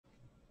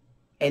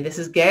Hey, this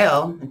is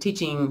Gail. I'm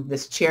teaching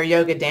this chair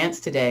yoga dance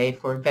today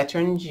for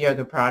Veterans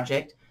Yoga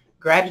Project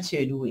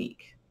Gratitude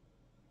Week.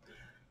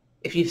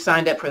 If you've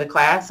signed up for the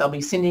class, I'll be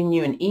sending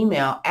you an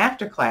email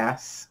after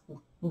class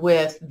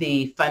with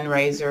the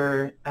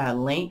fundraiser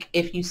link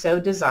if you so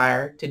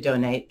desire to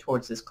donate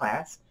towards this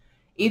class.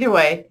 Either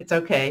way, it's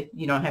okay.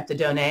 You don't have to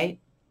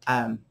donate.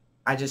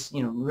 I just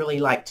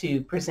really like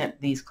to present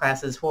these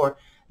classes for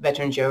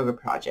Veterans Yoga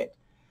Project.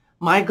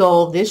 My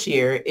goal this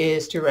year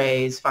is to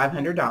raise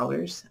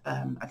 $500.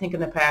 I think in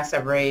the past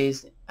I've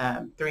raised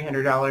 $300,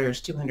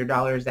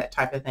 $200, that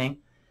type of thing.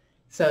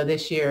 So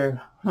this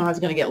year I was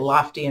going to get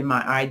lofty in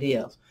my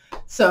ideals.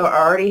 So I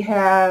already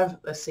have,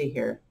 let's see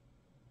here,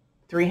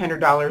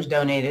 $300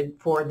 donated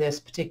for this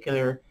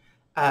particular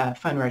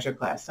fundraiser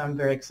class. So I'm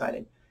very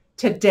excited.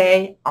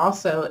 Today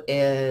also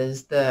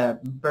is the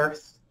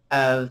birth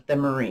of the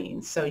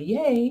Marines. So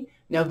yay,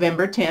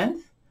 November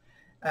 10th.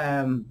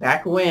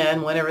 Back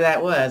whenever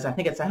that was, I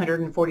think it's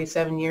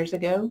 147 years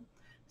ago.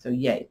 So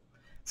yay.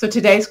 So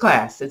today's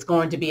class, it's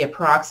going to be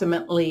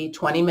approximately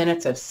 20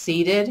 minutes of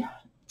seated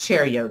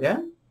chair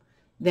yoga.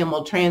 Then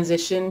we'll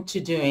transition to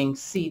doing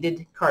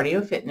seated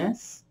cardio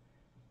fitness.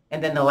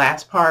 And then the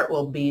last part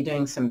will be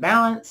doing some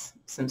balance,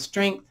 some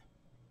strength,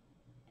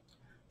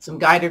 some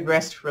guided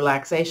rest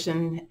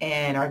relaxation,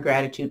 and our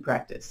gratitude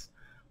practice.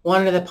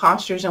 One of the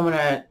postures I want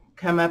to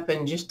come up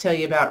and just tell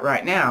you about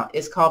right now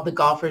is called the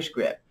golfer's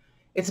grip.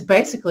 It's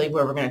basically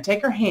where we're going to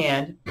take our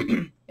hand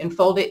and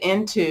fold it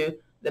into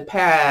the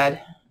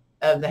pad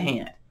of the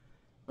hand.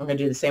 We're going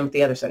to do the same with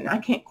the other side. Now, I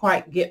can't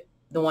quite get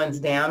the ones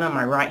down on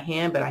my right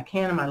hand, but I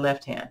can on my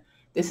left hand.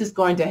 This is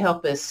going to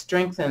help us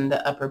strengthen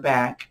the upper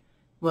back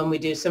when we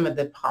do some of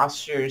the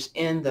postures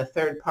in the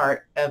third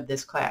part of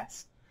this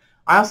class.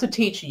 I also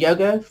teach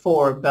yoga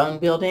for bone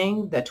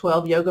building, the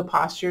 12 yoga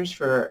postures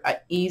for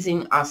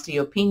easing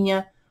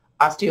osteopenia,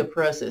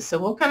 osteoporosis. So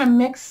we'll kind of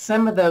mix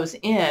some of those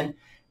in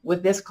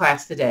with this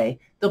class today.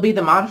 There'll be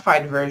the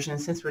modified version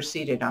since we're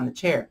seated on the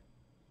chair.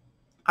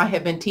 I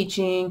have been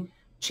teaching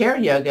chair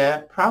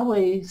yoga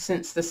probably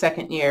since the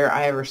second year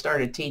I ever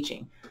started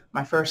teaching.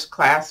 My first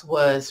class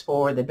was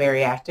for the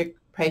bariatric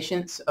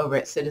patients over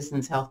at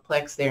Citizens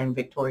Healthplex there in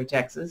Victoria,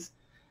 Texas.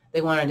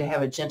 They wanted to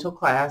have a gentle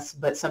class,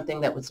 but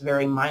something that was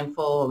very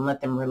mindful and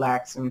let them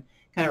relax and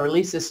kind of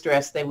release the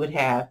stress they would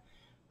have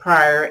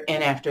prior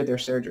and after their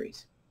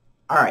surgeries.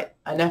 All right,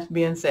 enough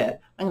being said.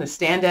 I'm going to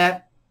stand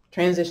up,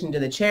 transition to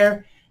the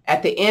chair.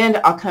 At the end,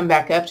 I'll come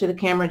back up to the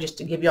camera just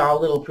to give you all a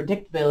little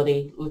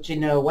predictability, let you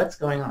know what's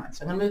going on.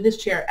 So I'm going to move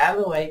this chair out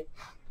of the way.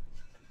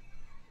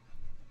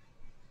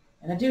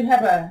 And I do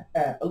have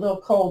a little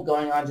cold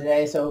going on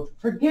today, so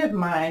forgive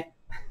my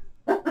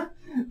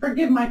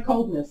forgive my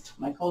coldness.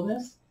 All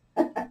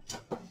right,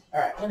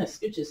 I'm going to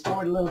scooch this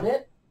forward a little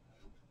bit.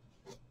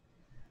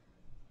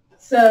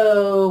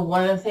 So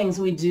one of the things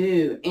we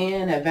do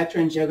in a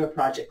Veterans Yoga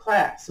Project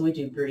class, so we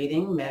do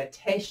breathing,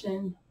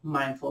 meditation,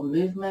 mindful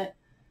movement,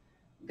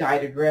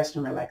 guided rest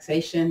and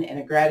relaxation, and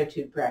a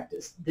gratitude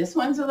practice. This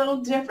one's a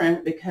little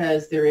different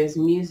because there is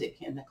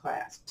music in the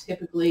class.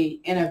 Typically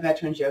in a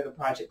Veterans Yoga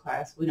Project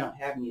class, we don't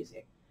have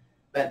music.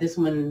 But this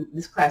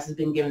class has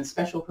been given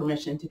special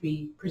permission to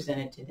be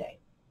presented today.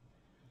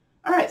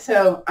 All right,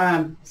 so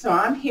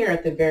I'm here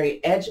at the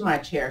very edge of my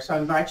chair, so I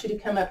invite you to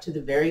come up to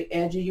the very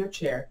edge of your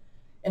chair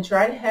and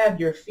try to have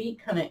your feet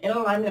kind of in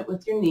alignment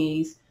with your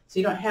knees so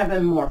you don't have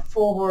them more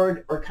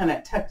forward or kind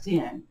of tucked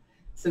in.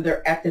 So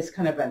they're at this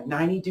kind of a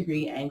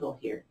 90-degree angle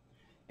here.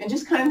 And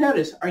just kind of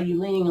notice, are you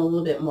leaning a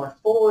little bit more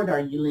forward?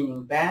 Are you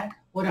leaning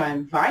back? What I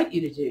invite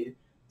you to do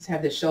is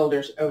have the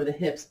shoulders over the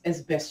hips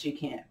as best you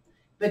can.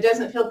 If it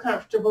doesn't feel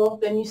comfortable,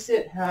 then you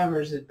sit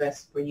however is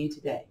best for you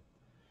today.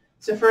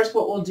 So first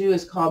what we'll do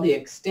is called the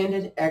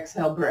extended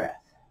exhale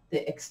breath.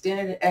 The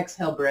extended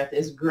exhale breath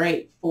is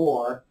great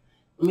for,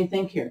 let me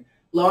think here,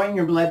 lowering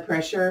your blood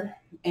pressure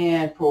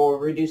and for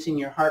reducing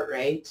your heart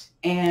rate.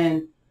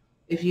 And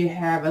if you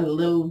have a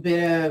little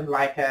bit of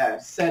like a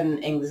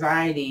sudden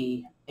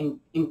anxiety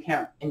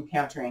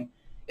encountering,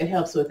 it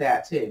helps with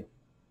that too.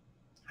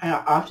 I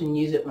often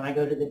use it when I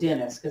go to the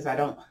dentist because I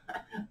don't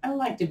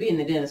like to be in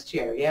the dentist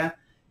chair, yeah?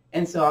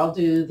 And so I'll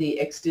do the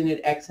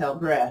extended exhale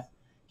breath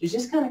to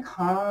just kind of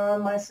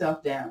calm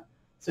myself down.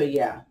 So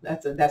yeah,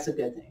 that's a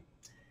good thing.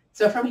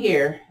 So from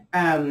here,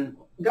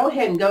 go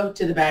ahead and go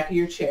to the back of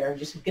your chair.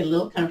 Just get a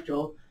little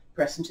comfortable,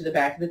 press into the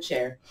back of the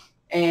chair.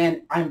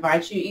 And I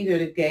invite you either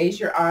to gaze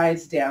your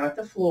eyes down at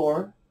the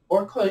floor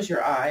or close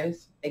your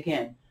eyes.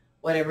 Again,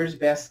 whatever is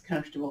best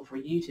comfortable for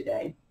you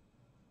today.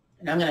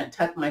 And I'm going to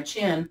tuck my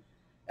chin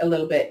a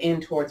little bit in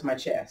towards my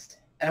chest.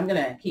 And I'm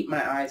going to keep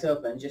my eyes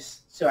open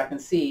just so I can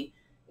see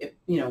if,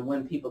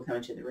 when people come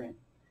into the room.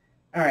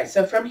 All right,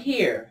 so from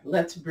here,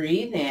 let's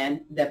breathe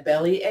in. The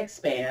belly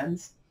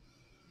expands.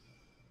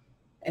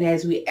 And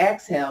as we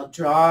exhale,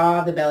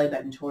 draw the belly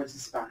button towards the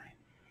spine.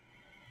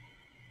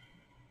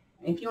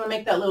 And if you want to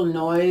make that little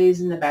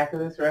noise in the back of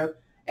the throat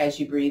as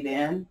you breathe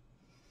in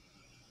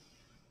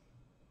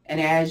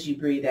and as you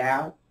breathe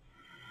out.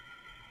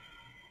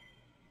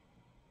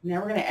 Now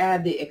we're going to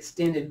add the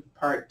extended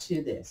part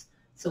to this.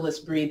 So let's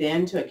breathe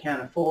in to a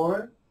count of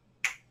 4.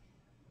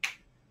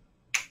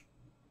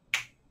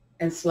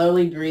 And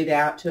slowly breathe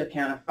out to a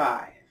count of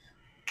 5.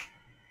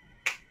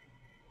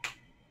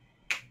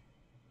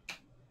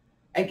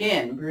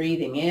 Again,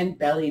 breathing in,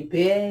 belly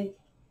big.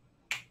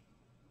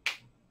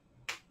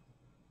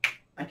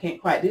 I can't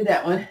quite do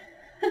that one.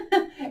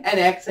 And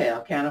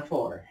exhale, count of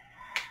 4.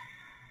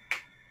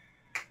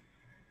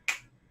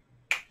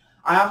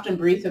 I often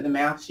breathe through the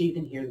mouth so you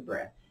can hear the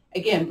breath.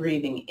 Again,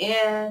 breathing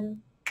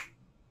in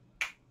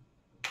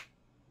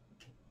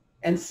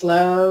and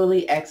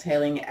slowly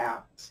exhaling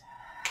out.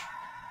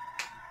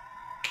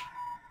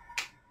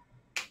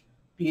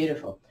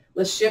 Beautiful.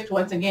 Let's shift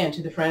once again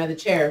to the front of the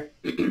chair.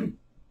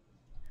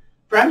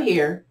 From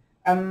here,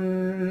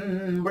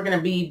 we're going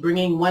to be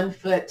bringing one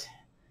foot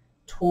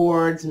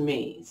towards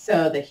me.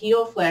 So the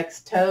heel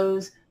flex,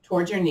 toes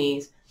towards your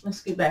knees. Let's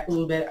scoot back a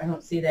little bit. I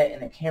don't see that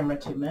in the camera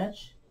too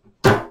much.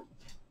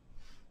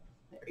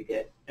 Very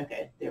good.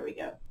 Okay, there we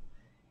go.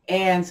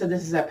 And so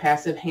this is a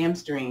passive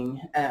hamstring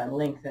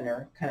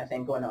lengthener kind of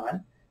thing going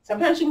on.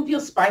 Sometimes you can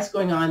feel spice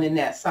going on in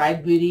that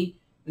side booty,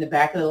 in the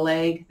back of the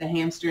leg, the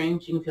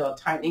hamstrings. You can feel a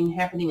tightening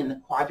happening in the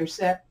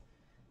quadricep.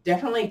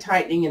 Definitely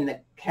tightening in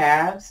the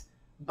calves,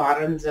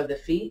 bottoms of the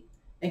feet.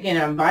 Again,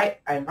 I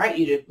invite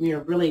you to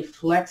really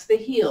flex the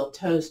heel,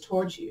 toes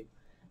towards you.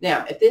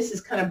 Now, if this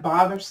is kind of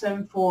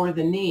bothersome for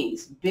the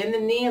knees, bend the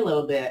knee a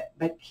little bit,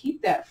 but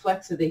keep that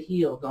flex of the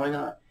heel going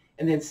on.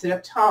 And then sit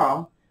up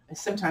tall. I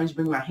sometimes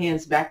bring my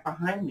hands back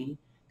behind me,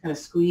 kind of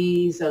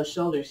squeeze those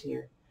shoulders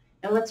here.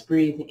 And let's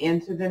breathe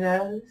in through the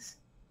nose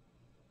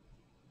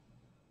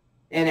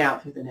and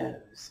out through the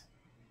nose.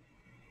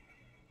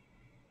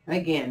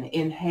 Again,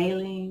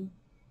 inhaling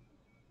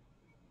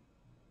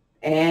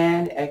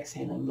and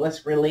exhaling.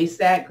 Let's release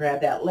that, grab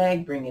that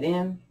leg, bring it in.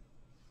 And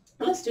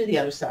let's do the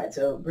other side.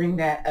 So bring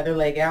that other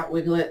leg out,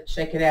 wiggle it,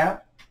 shake it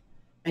out.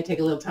 Might take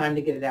a little time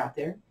to get it out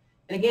there.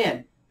 And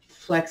again,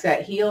 flex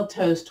that heel,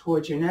 toes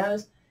towards your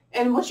nose.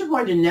 And what you're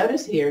going to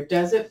notice here,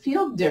 does it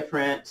feel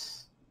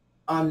different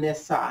on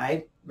this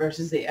side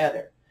versus the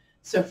other?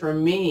 So for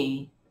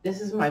me,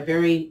 this is my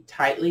very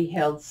tightly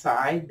held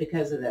side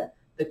because of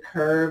the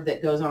curve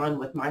that goes on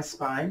with my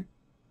spine.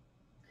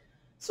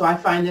 So I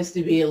find this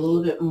to be a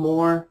little bit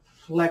more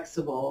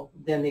flexible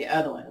than the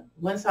other one.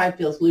 One side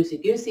feels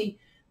loosey-goosey.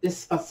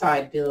 This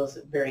side feels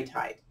very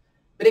tight.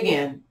 But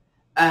again,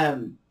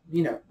 we're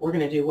going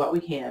to do what we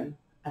can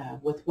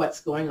with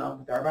what's going on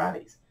with our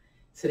bodies.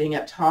 Sitting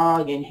up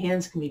tall, again,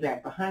 hands can be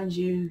back behind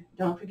you.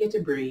 Don't forget to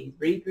breathe.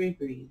 Breathe, breathe,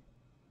 breathe.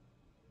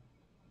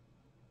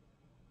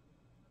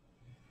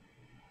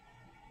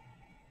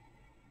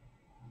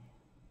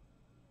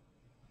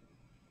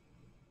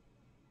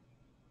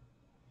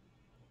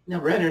 Now,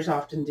 runners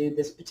often do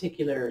this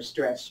particular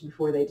stretch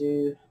before they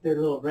do their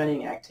little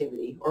running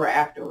activity or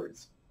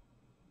afterwards.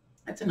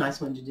 That's a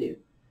nice one to do,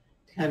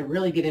 to kind of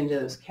really get into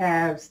those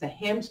calves, the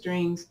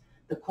hamstrings,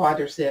 the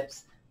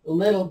quadriceps, a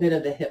little bit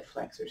of the hip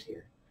flexors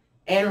here.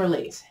 And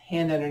release.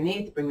 Hand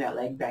underneath, bring that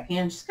leg back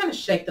in. Just kind of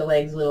shake the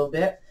legs a little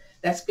bit.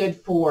 That's good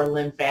for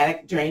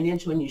lymphatic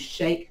drainage when you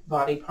shake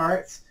body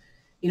parts.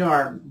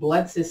 Our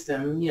blood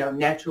system,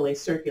 naturally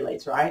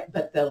circulates, right?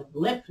 But the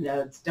lymph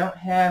nodes don't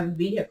have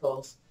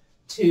vehicles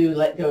to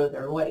let go of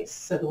their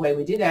waste. So the way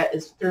we do that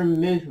is through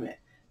movement.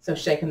 So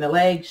shaking the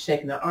legs,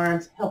 shaking the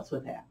arms helps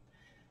with that.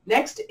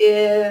 Next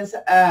is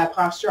a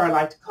posture I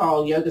like to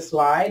call yoga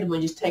slide.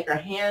 We just take our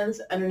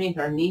hands underneath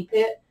our knee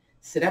pit,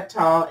 sit up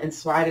tall, and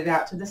slide it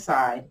out to the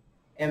side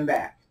and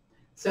back.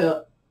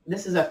 So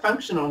this is a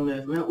functional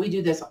movement. We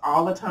do this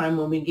all the time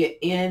when we get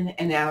in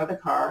and out of the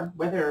car,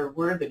 whether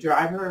we're the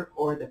driver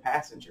or the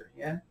passenger,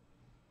 yeah?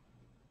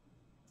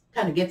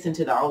 Kind of gets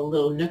into all the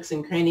little nooks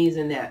and crannies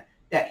in that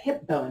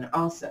hip bone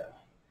also.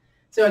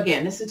 So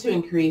again, this is to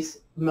increase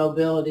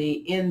mobility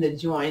in the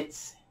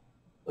joints,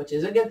 which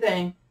is a good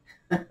thing.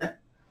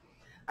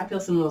 I feel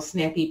some little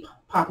snappy,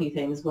 poppy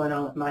things going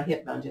on with my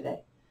hip bone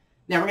today.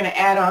 Now we're going to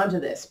add on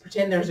to this.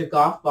 Pretend there's a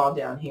golf ball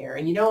down here,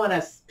 and you don't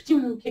want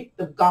to kick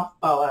the golf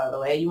ball out of the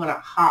way. You want to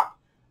hop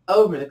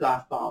over the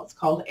golf ball. It's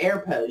called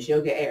air pose,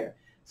 yoga air.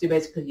 So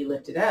basically you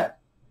lift it up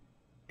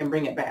and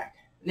bring it back.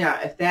 Now,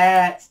 if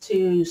that's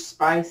too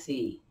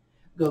spicy,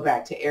 go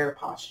back to air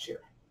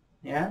posture.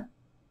 Yeah?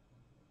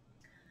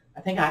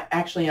 I think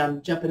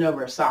I'm jumping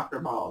over a soccer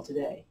ball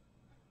today.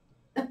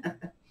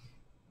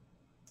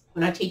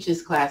 When I teach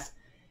this class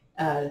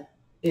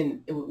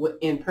in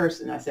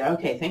person, I say,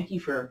 okay, thank you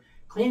for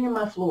cleaning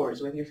my floors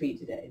with your feet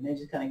today. And they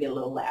just kind of get a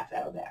little laugh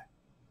out of that.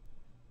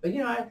 But,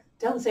 I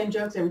tell the same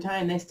jokes every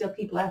time, and they still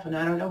keep laughing.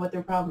 I don't know what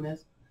their problem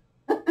is.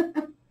 All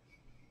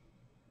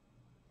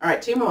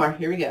right, 2 more.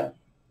 Here we go.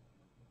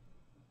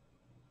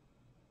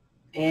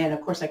 And, of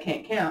course, I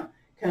can't count.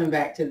 Coming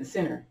back to the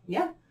center.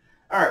 Yeah?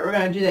 All right, we're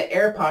going to do the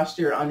air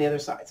posture on the other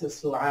side. So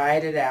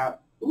slide it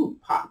out. Ooh,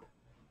 pop.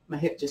 My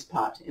hip just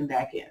popped and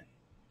back in.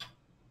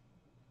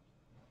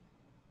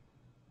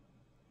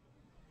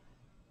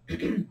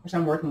 Of course,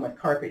 I'm working with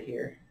carpet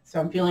here. So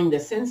I'm feeling the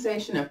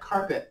sensation of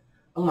carpet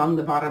along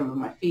the bottom of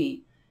my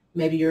feet.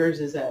 Maybe yours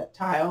is a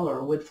tile or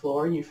a wood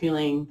floor and you're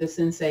feeling the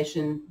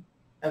sensation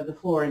of the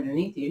floor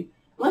underneath you,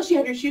 unless you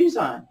have your shoes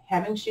on.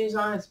 Having shoes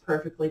on is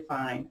perfectly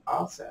fine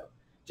also.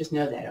 Just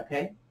know that,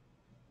 okay?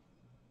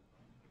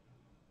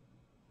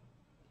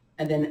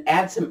 And then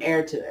add some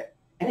air to it.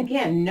 And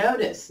again,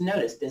 notice,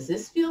 does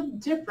this feel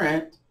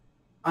different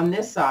on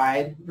this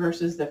side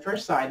versus the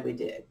first side we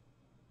did?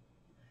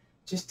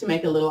 Just to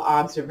make a little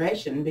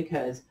observation,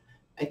 because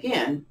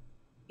again,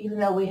 even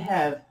though we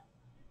have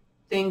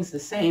things the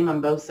same on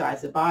both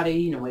sides of the body,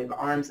 you know, we have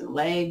arms and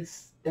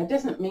legs, that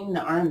doesn't mean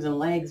the arms and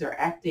legs are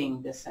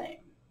acting the same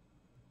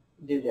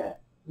due to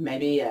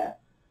maybe a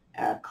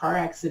car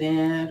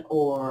accident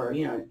or,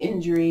 you know, an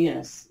injury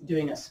in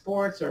doing a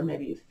sports, or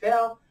maybe you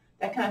fell,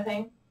 that kind of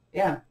thing.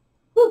 Yeah.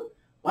 Woo.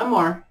 One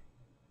more.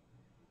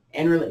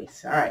 And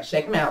release. All right,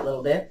 shake them out a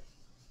little bit.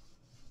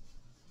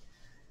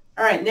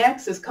 All right,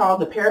 next is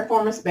called the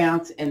piriformis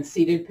bounce and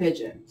seated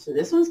pigeon. So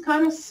this one's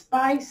kind of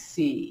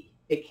spicy.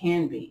 It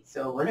can be.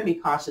 So we're going to be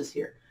cautious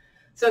here.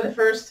 So the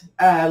first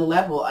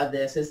level of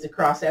this is to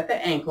cross at the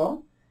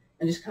ankle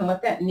and just kind of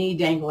let that knee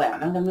dangle out.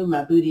 And I'm going to move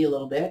my booty a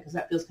little bit because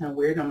that feels kind of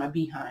weird on my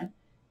behind.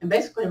 And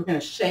basically we're going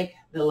to shake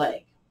the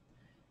leg.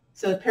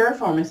 So the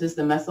piriformis is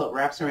the muscle that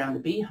wraps around the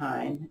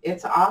behind.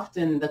 It's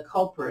often the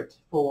culprit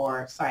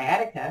for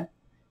sciatica,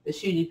 the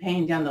shooty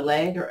pain down the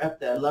leg or up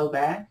the low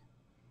back.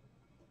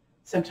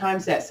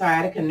 Sometimes that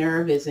sciatica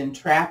nerve is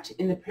entrapped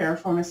in the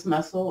piriformis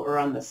muscle or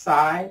on the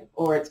side,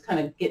 or it's kind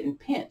of getting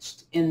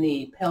pinched in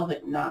the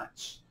pelvic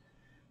notch.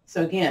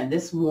 So again,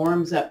 this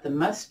warms up the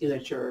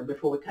musculature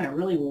before we kind of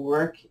really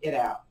work it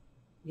out.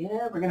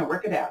 Yeah, we're going to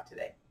work it out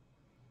today.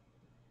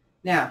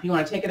 Now, if you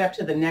want to take it up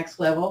to the next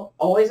level,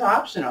 always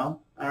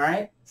optional, all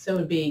right? So it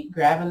would be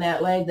grabbing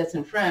that leg that's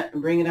in front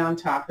and bring it on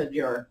top of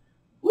your,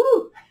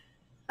 woo,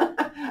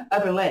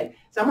 other leg.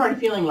 So I'm already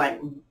feeling like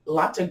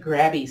lots of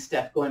grabby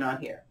stuff going on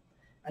here.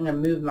 I'm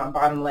going to move my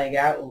bottom leg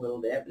out a little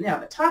bit. Now,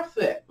 the top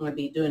foot, I'm going to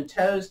be doing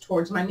toes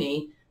towards my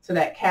knee so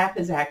that calf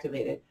is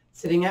activated,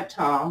 sitting up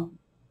tall.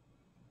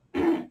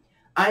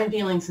 I'm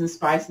feeling some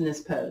spice in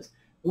this pose.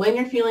 When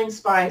you're feeling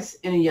spice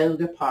in a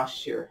yoga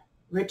posture,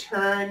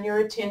 return your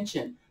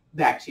attention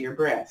back to your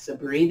breath. So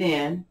breathe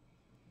in,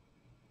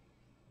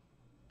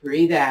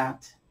 breathe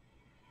out.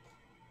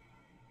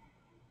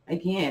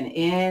 Again,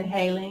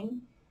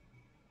 inhaling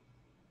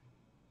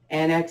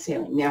and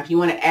exhaling. Now, if you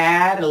want to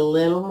add a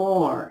little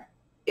more,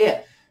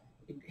 if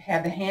you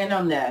have the hand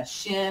on the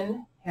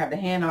shin, have the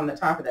hand on the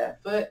top of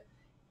that foot,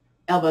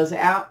 elbows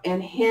out,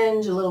 and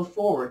hinge a little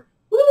forward.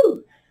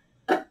 Woo!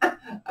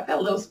 I felt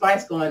a little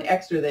spice going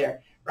extra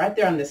there, right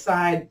there on the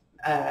side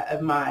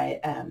of my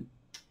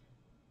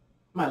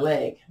my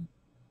leg,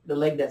 the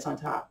leg that's on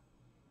top.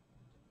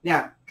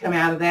 Now, come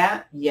out of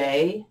that,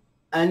 yay,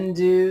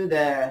 undo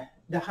the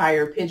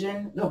higher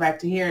pigeon, go back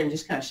to here and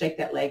just kind of shake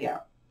that leg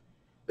out.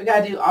 We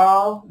got to do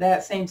all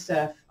that same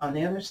stuff on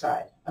the other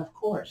side, of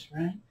course,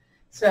 right?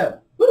 So,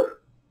 woo,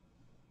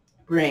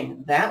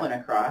 bring that one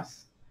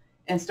across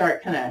and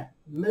start kind of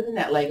moving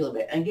that leg a little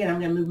bit. And again, I'm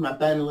going to move my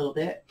bun a little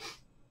bit.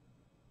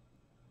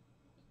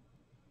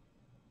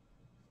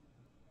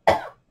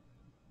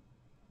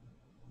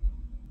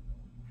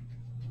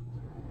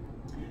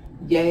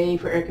 Yay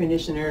for air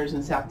conditioners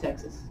in South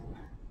Texas.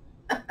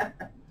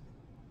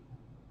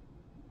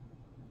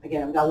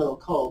 Again, I've got a little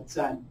cold,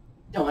 so I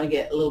don't want to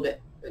get a little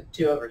bit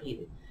too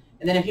overheated.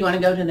 And then if you want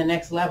to go to the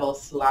next level,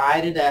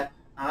 slide it up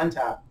on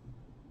top.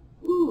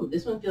 Ooh,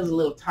 this one feels a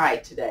little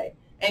tight today.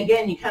 And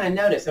again, you kind of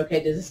notice,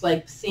 okay, does this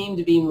leg seem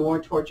to be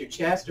more towards your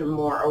chest or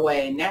more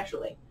away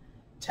naturally?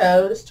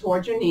 Toes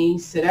towards your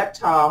knees, sit up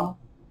tall.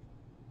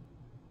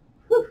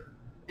 Whew.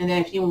 And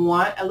then if you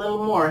want a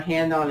little more,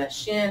 hand on the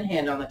shin,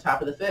 hand on the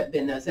top of the foot,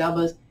 bend those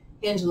elbows,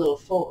 hinge a little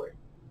forward.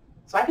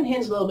 So I can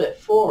hinge a little bit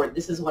forward.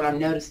 This is what I'm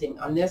noticing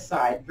on this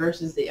side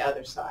versus the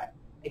other side.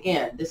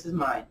 Again, this is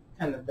my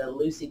kind of the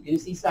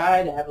loosey-goosey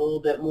side. I have a little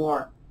bit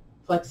more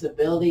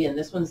flexibility, and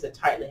this one's the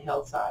tightly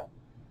held side.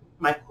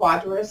 My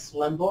quadratus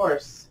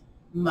lumboris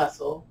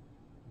muscle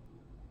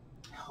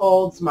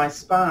holds my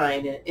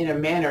spine in a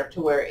manner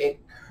to where it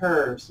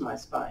curves my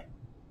spine.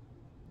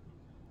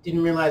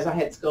 Didn't realize I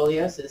had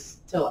scoliosis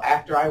till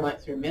after I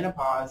went through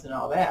menopause and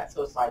all that.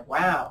 So it's like,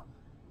 wow.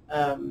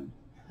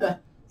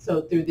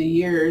 So through the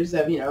years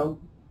of, you know,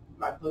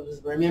 I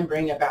was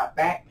remembering about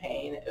back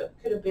pain, it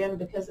could have been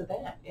because of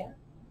that, yeah.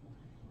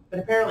 But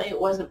apparently it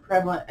wasn't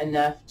prevalent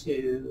enough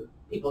to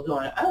people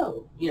going,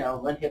 oh, you know,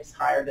 one hip's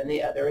higher than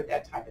the other,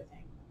 that type of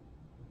thing.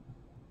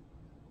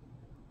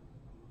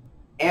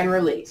 And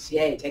release.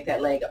 Yay, take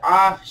that leg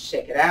off,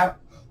 shake it out.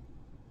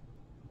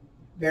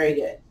 Very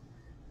good.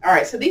 All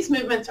right, so these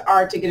movements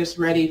are to get us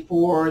ready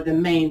for the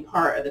main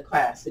part of the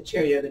class, the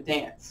chair yoga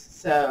dance.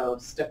 So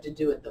stuff to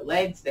do with the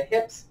legs, the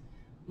hips.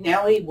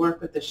 Now we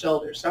work with the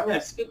shoulders. So I'm going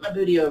to scoot my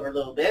booty over a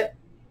little bit.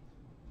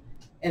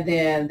 And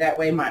then that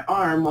way my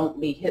arm won't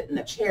be hitting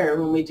the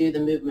chair when we do the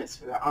movements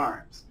for the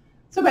arms.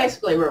 So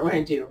basically what we're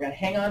going to do, we're going to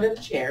hang onto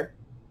the chair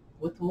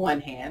with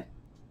one hand.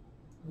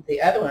 With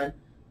the other one,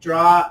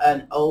 draw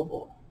an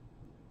oval.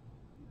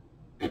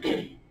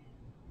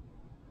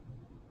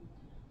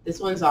 This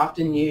one's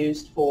often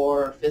used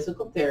for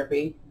physical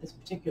therapy, this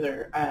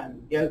particular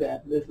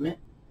yoga movement,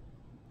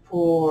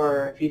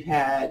 for if you've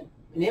had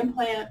an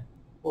implant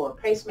or a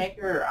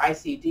pacemaker or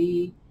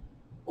ICD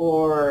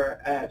or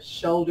a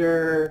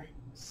shoulder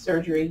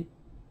surgery.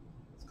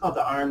 It's called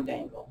the arm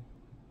dangle.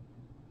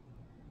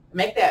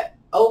 Make that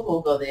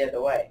oval go the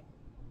other way.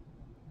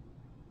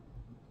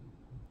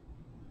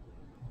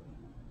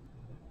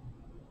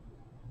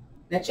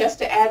 Now, just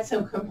to add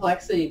some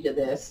complexity to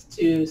this,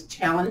 to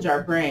challenge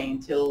our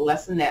brain, to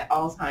lessen that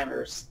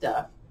Alzheimer's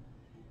stuff,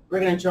 we're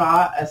going to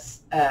draw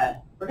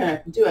we're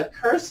going to do a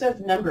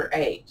cursive number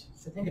 8.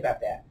 So think about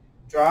that.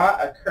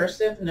 Draw a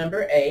cursive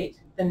number 8,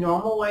 the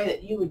normal way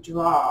that you would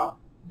draw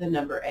the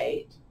number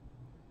 8.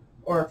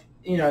 Or if,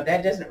 you know,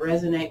 that doesn't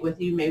resonate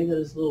with you, maybe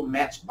those little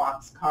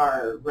Matchbox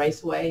car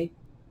raceway,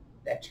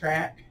 that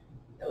track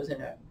that was in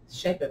a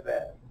shape of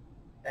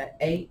an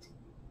 8.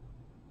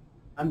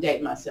 I'm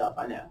dating myself,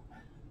 I know.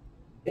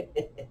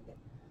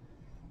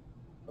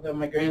 Although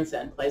my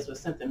grandson plays with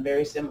something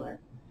very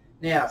similar.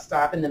 Now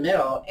stop in the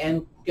middle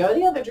and go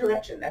the other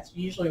direction. That's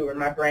usually where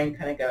my brain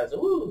kind of goes,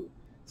 ooh.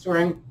 So we're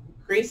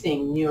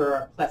increasing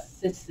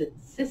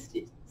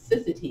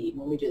neuroplasticity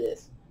when we do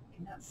this. I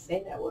cannot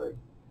say that word.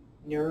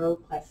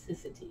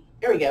 Neuroplasticity.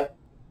 There we go.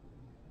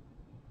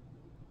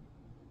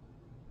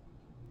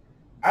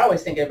 I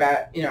always think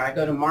about, you know, I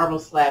go to Marble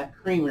Slab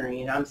Creamery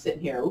and I'm sitting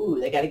here, ooh,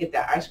 they got to get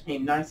that ice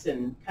cream nice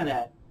and kind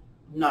of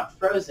not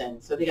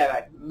frozen, so they got to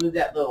like move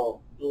that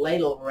little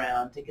ladle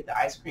around to get the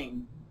ice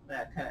cream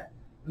kind of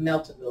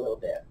melted a little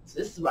bit. So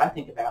this is what I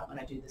think about when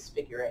I do this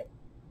figure 8.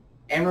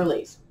 And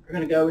release. We're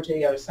going to go over to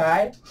the other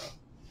side.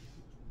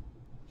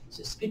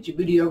 So scoot your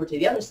booty over to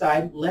the other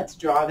side. Let's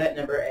draw that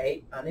number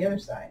 8 on the other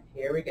side.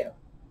 Here we go.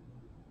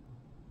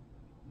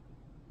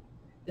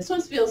 This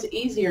one feels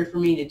easier for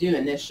me to do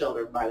in this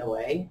shoulder, by the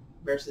way,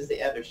 versus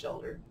the other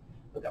shoulder.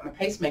 I've got my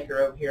pacemaker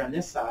over here on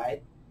this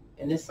side,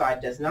 and this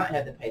side does not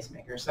have the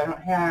pacemaker, so I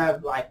don't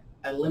have like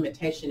a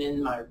limitation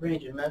in my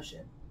range of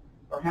motion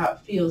or how it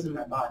feels in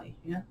my body.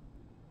 Yeah.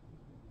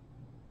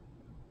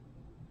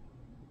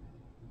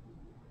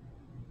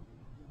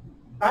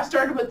 I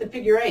started with the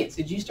figure 8s.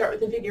 Did you start with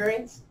the figure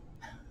 8s?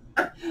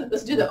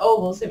 Let's do the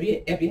ovals if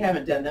you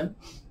haven't done them.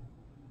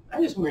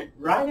 I just went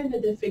right into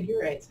the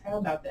figure 8s. How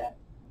about that?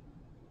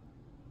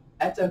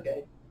 That's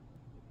okay.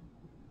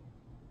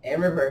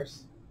 And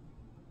reverse.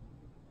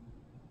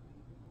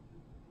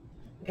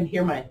 I can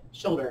hear my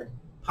shoulder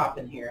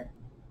popping here.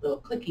 Little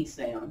clicky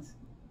sounds.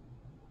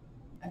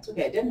 That's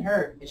okay. It didn't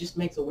hurt. It just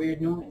makes a weird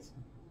noise.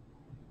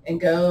 And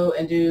go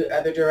and do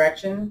other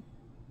direction,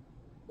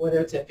 whether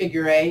it's a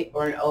figure 8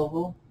 or an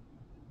oval.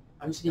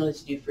 I'm just going to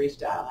let you do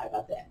freestyle. How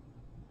about that?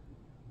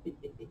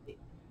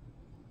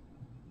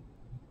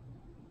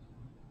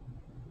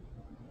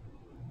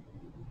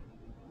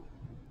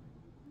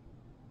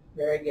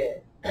 Very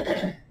good.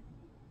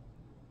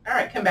 All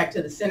right, come back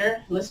to the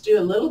center. Let's do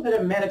a little bit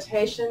of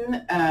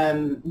meditation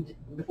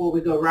before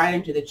we go right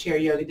into the chair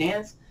yoga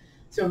dance.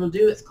 So we'll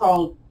do, it's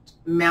called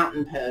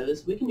mountain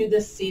pose. We can do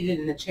this seated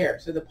in the chair.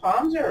 So the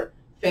palms are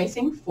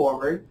facing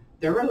forward.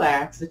 They're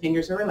relaxed. The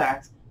fingers are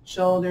relaxed.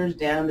 Shoulders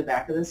down the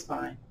back of the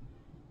spine.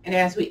 And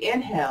as we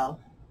inhale,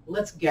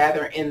 let's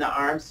gather in the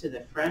arms to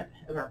the front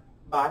of our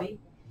body.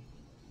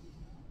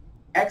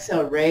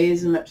 Exhale,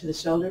 raise them up to the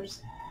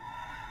shoulders.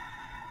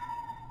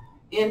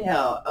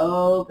 Inhale,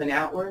 open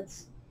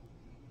outwards.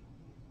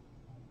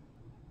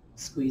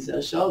 Squeeze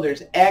those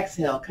shoulders.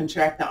 Exhale,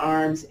 contract the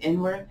arms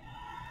inward.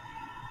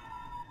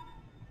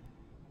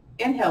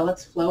 Inhale,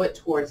 let's flow it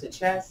towards the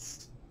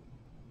chest.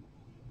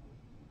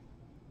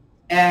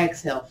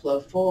 Exhale,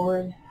 flow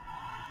forward.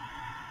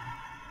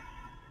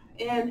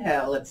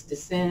 Inhale, let's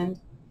descend.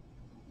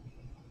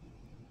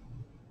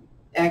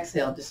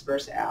 Exhale,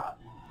 disperse out.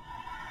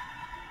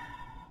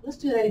 Let's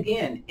do that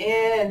again.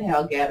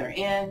 Inhale, gather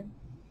in.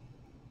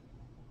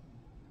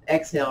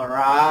 Exhale,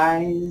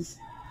 rise.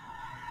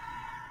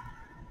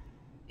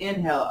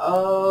 Inhale,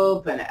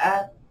 open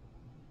up.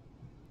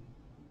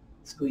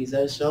 Squeeze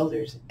those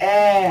shoulders.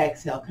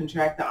 Exhale,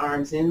 contract the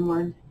arms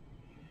inward.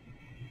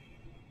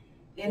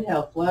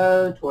 Inhale,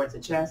 flow towards the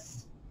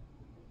chest.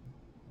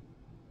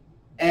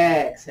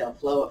 Exhale,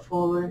 flow it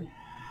forward.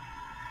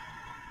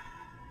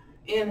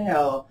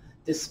 Inhale,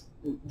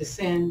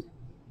 descend.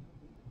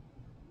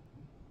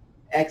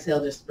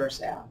 Exhale,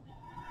 disperse out.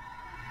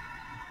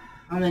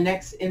 On the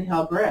next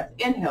inhale breath,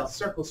 inhale,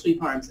 circle,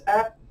 sweep arms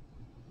up.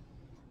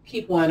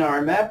 Keep one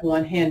arm up,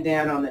 one hand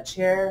down on the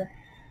chair.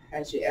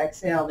 As you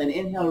exhale, then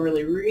inhale,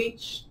 really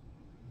reach.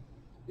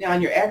 Now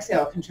on your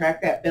exhale,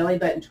 contract that belly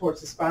button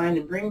towards the spine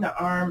and bring the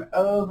arm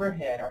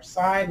overhead, our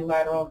side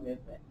lateral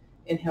movement.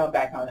 Inhale,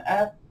 back on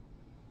up.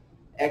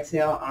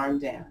 Exhale, arm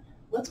down.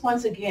 Let's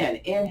once again,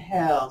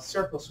 inhale,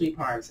 circle, sweep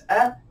arms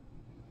up.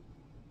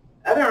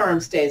 Other arm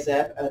stays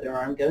up, other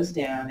arm goes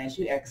down as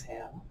you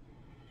exhale.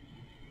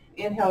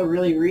 Inhale,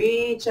 really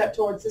reach up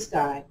towards the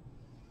sky.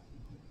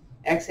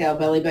 Exhale,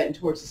 belly button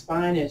towards the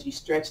spine as you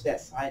stretch that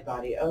side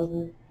body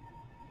over.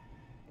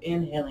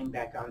 Inhaling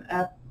back on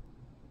up.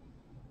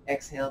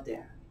 Exhale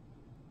down.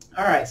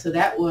 All right, so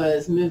that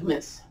was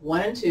movements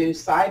 1 and 2,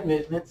 side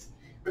movements.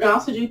 We're going to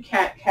also do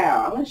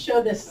cat-cow. I'm going to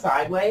show this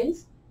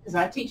sideways because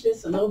I teach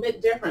this a little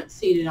bit different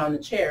seated on the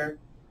chair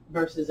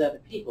versus other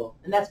people.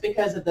 And that's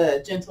because of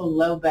the gentle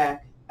low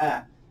back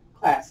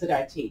class that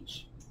I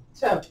teach.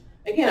 So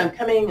again, I'm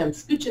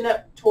scooching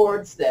up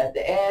towards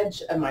the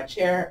edge of my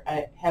chair.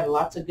 I have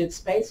lots of good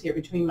space here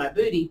between my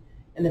booty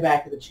and the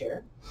back of the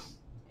chair.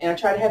 And I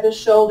try to have the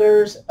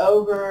shoulders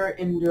over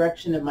in the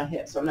direction of my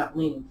hips. So I'm not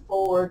leaning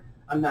forward,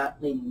 I'm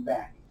not leaning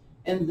back.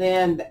 And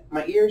then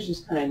my ears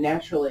just kind of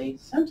naturally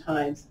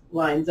sometimes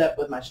lines up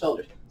with my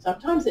shoulders.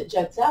 Sometimes it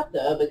jets out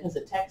though because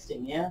of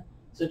texting, yeah?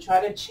 So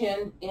try to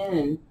chin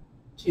in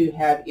to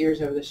have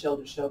ears over the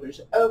shoulders,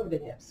 shoulders over the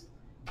hips.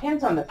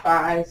 Hands on the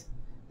thighs,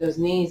 those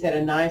knees at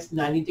a nice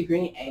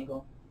 90-degree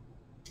angle.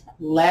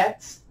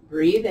 Let's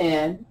breathe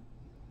in.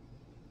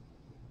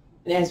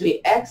 And as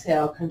we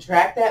exhale,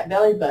 contract that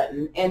belly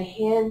button and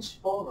hinge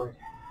forward.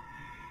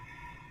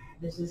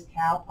 This is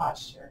cow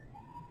posture.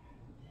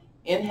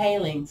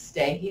 Inhaling,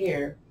 stay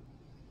here.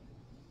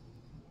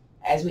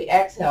 As we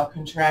exhale,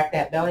 contract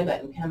that belly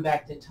button, come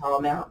back to tall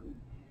mountain.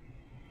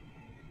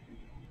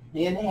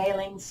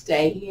 Inhaling,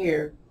 stay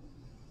here.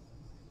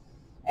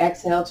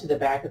 Exhale to the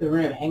back of the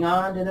room. Hang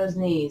on to those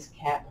knees,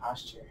 cat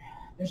posture.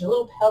 There's a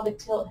little pelvic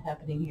tilt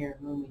happening here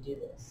when we do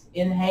this.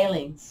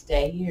 Inhaling,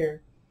 stay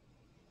here.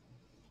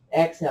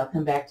 Exhale,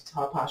 come back to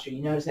tall posture.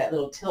 You notice that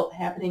little tilt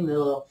happening, the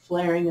little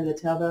flaring of the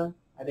tailbone?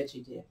 I bet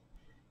you did.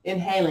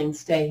 Inhaling,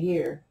 stay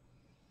here.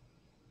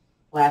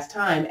 Last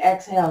time,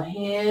 exhale,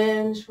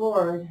 hinge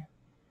forward.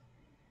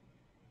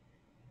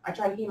 I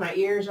try to keep my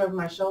ears over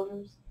my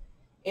shoulders.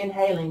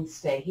 Inhaling,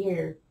 stay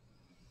here.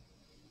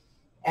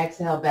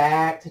 Exhale,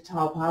 back to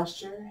tall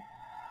posture.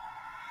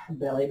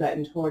 Belly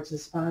button towards the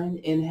spine.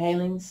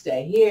 Inhaling,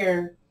 stay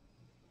here.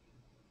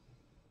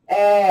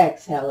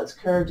 Exhale, let's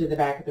curve to the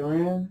back of the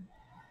room.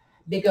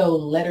 Big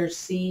old letter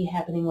C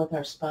happening with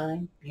our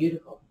spine.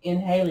 Beautiful.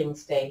 Inhaling,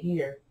 stay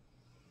here.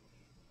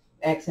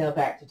 Exhale,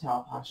 back to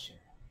tall posture.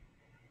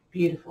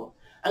 Beautiful.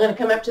 I'm going to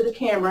come up to the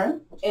camera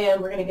and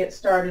we're going to get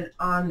started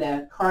on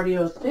the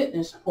cardio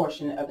fitness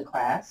portion of the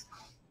class.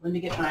 Let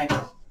me get my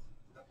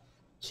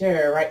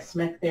chair right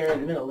smack there in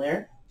the middle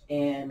there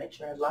and make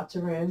sure I have lots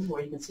of room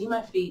where you can see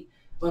my feet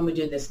when we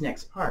do this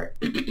next part.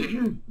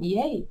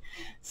 Yay.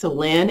 So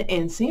Lynn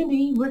and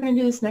Sandy, we're going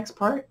to do this next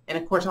part. And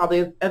of course, all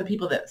the other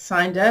people that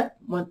signed up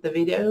want the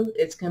video.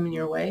 It's coming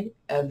your way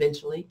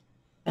eventually.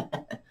 All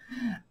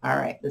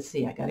right, let's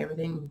see. I got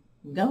everything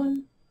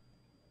going.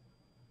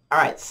 All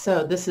right,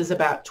 so this is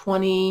about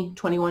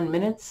 21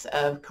 minutes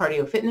of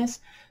cardio fitness.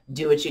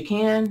 Do what you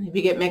can. If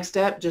you get mixed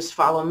up, just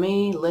follow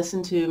me.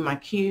 Listen to my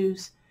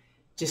cues.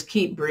 Just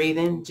keep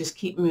breathing. Just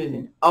keep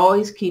moving.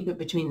 Always keep it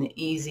between the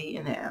easy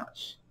and the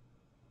ouch.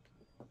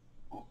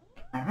 All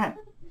right.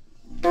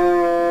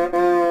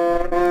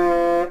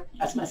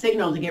 That's my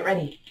signal to get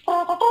ready.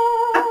 Let's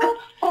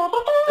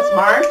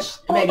march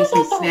and maybe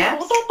some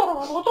snaps.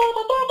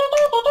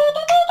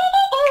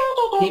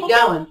 Keep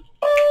going.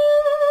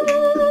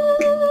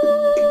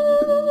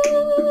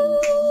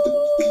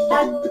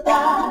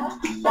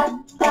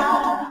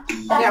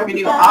 Now we're going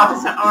to do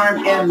opposite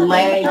arm and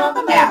leg out.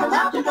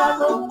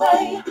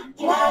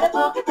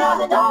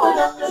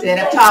 Sit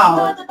up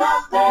tall.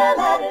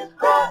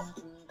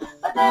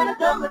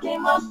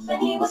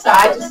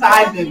 Side to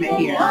side movement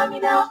here.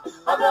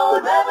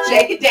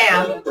 Shake it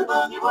down.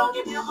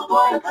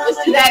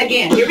 Let's do that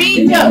again. Here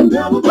we go.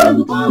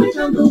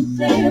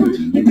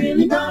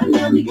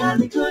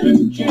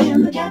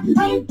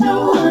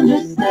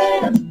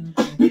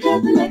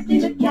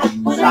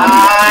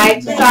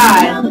 Side to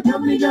side.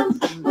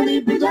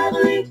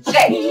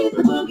 Shake.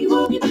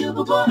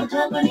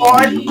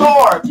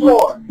 Forward,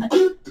 4,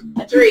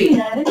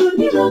 3,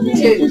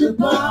 2,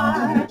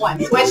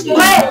 1. Switch the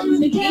legs.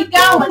 Keep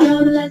going.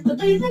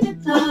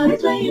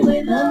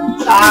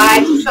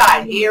 Side to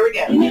side. Here we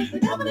go.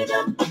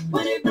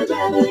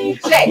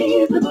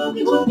 Shake.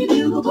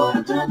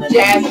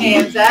 Jazz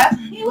hands up.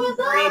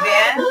 Breathe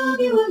in.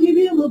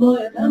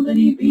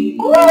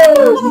 Woo!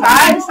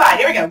 Side to side.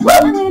 Here we go.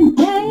 Woo!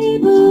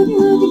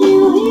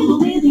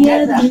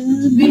 Hands up.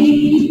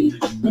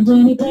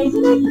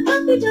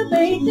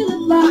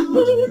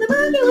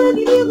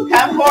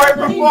 Come forward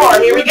for 4.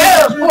 Here we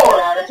go.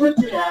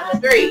 4,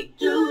 3,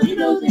 2,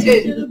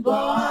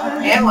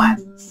 and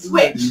 1.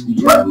 Switch.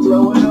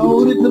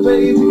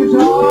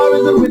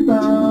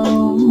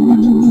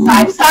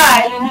 Side to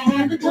side.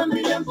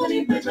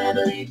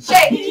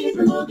 Shake.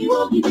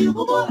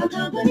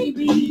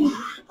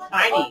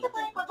 Tiny.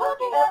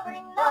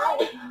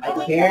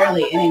 Like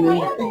barely any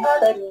movement.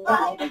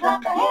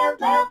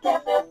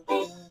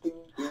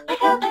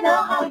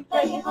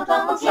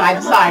 Side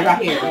to side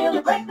right here.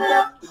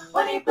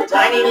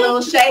 Tiny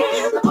little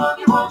shakes. All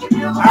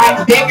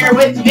right, bigger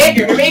with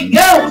vigor. Here we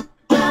go.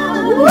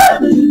 Woo!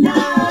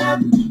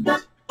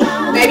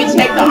 Maybe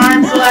take the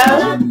arms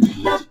low.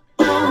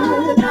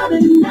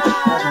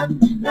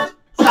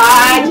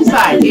 Side to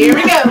side. Here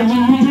we go.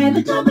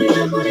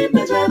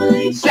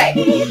 Shake.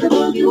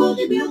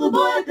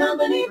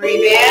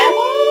 Breathe in.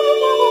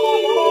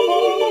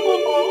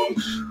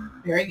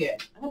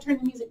 turn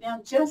the music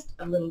down just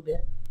a little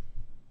bit.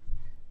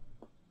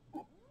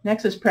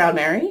 Next is Proud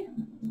Mary.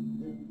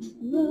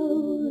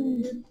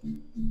 Rolling,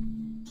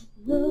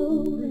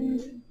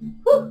 rolling,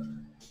 woo.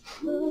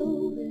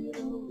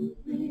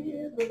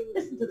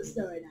 Listen to the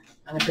story now.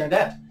 I'm going to turn it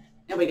up.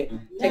 And we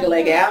can take a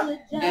leg out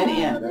and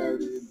in.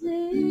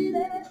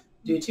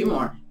 Do 2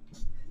 more.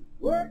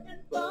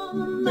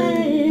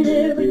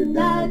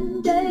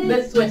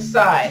 Let's switch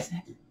sides.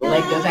 The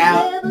leg goes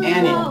out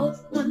and in.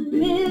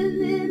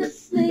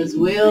 Those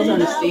wheels on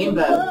the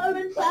steamboat.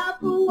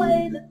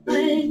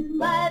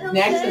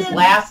 Next is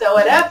lasso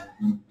it up.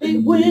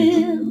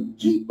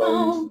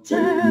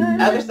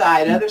 Other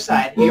side, other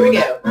side. Here we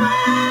go.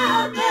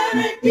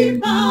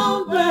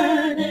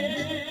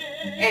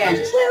 And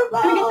just can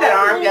we get that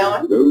arm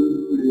going?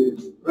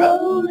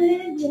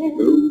 Rolling,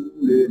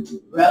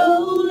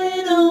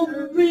 rolling on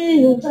the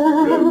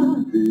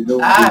river.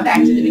 Back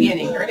to the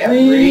beginning. Here we go.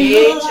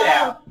 Reach it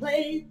out.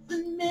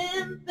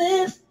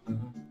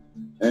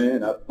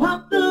 And I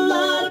popped a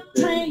lot of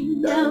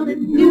pain down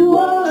in New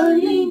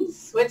Orleans.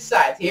 Switch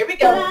sides. Here we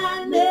go.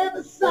 I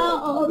never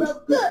saw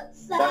the good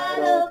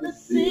side of the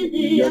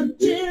city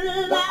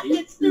until I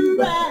hit the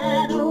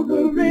ride on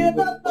the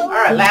river. All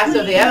right,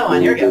 lasso the other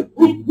one. Here we go.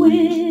 We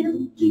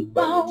will keep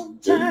on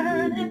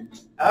turning.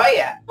 Oh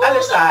yeah,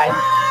 other side.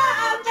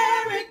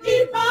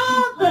 Keep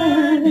on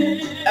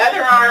burning.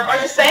 Other arm or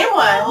the same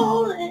one.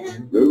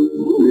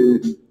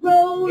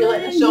 Feel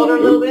it in the shoulder a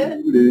little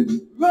bit.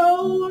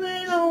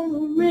 Rolling on the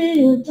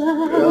river.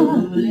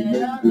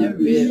 Rolling on the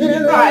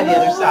river. Try the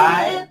other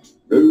side.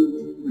 A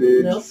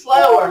little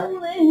slower.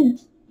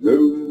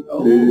 Rolling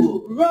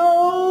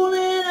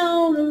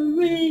on the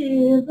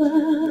river.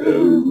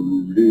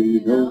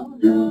 Rolling on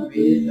the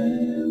river.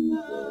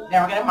 Now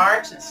we're going to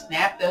march and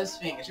snap those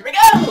fingers. Here we go.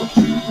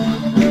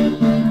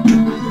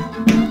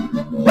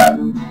 A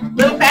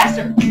little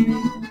faster.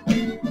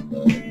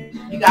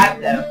 You got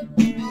it though.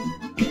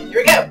 Here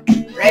we go.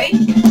 Ready?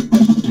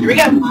 Here we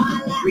go.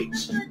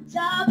 Reach.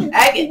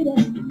 Again.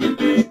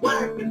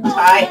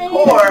 Tight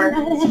core.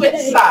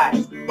 Switch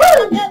sides. Woo!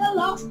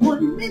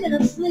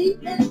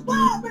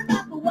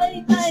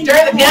 Stir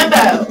the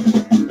gumbo.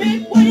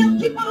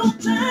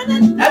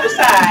 Other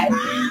side.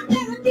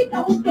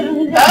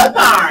 Both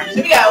arms.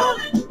 Here we go.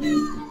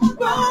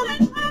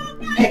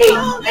 Maybe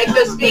make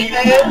those feet move.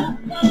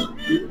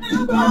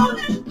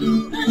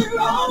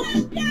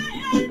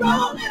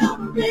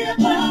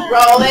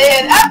 Roll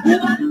it up.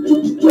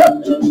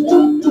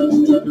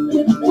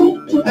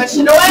 Push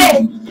it away.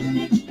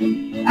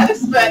 Other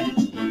foot.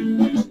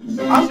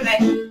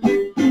 Alternate.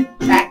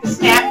 Back to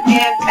snap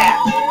and tap.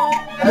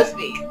 Those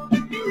feet.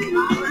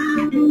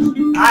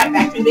 All right,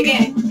 back to the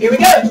beginning. Here we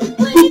go.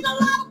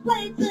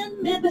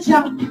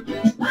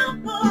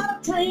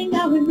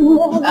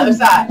 Other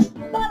side.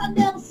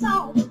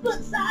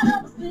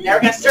 Now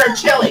we're going to stir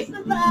chili. Here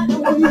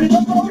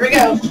we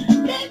go.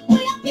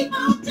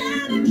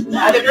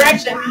 Other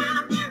direction.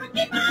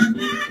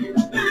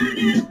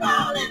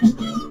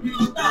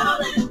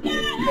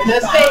 With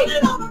those feet.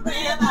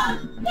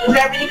 Do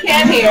whatever you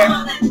can here.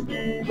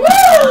 Woo!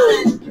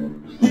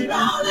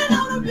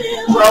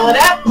 Roll it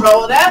up,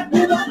 roll it up.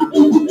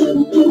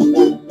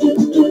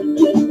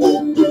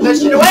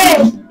 Push it away.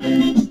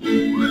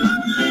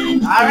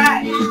 All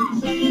right.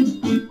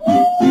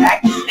 Back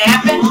to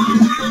snapping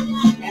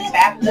and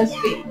tapping those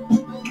feet.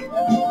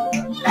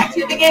 Back to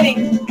the beginning.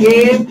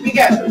 Here we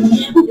go.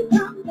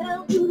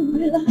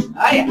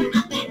 Oh yeah.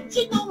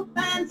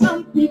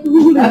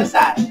 Other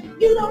side.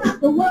 You don't have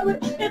to worry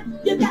if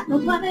you got no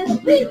money to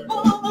be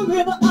on the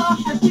river or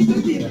have to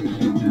be.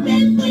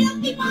 Then we'll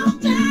keep on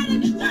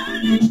turning,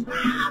 turning,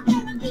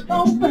 keep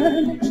on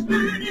burning,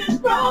 burning,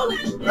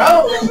 rolling,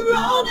 rolling,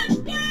 rolling,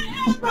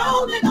 yeah,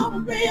 rolling on the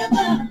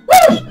river.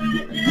 Woo!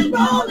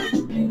 Rolling.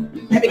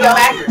 Maybe go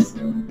backwards.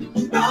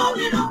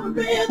 Rolling on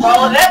the river.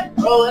 Roll it up,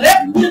 roll it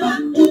up.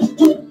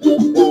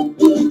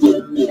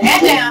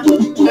 And down.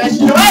 Push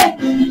it away.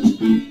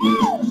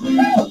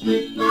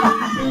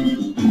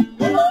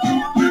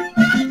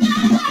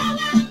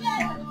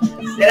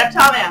 Sit up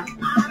tall now.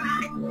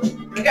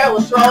 Here we go.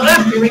 Let's roll it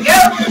up. Here we go.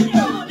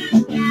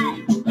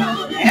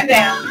 And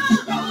down.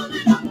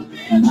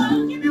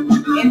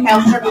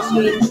 Inhale, circle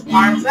sweep.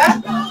 Arms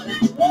up.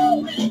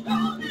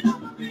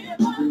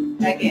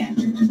 Again.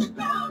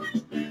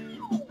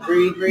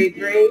 Breathe, breathe,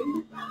 breathe.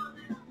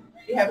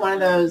 You have one of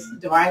those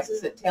devices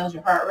that tells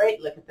your heart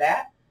rate. Look at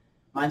that.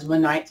 Mine's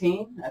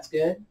 119. That's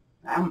good.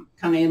 I'm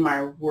kind of in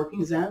my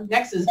working zone.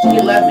 Next is Do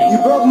You Love Me? You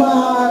broke my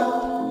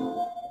heart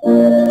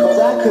because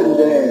I couldn't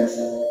dance.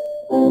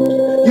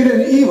 You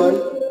didn't even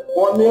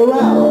want me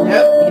around.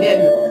 Nope, you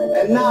didn't.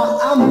 And now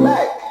I'm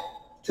back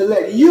to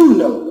let you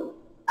know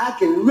I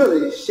can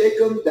really shake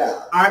them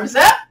down. Arms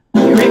up.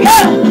 Here we go.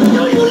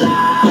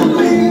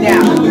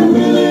 Down.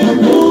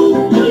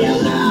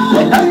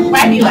 With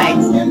wacky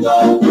legs.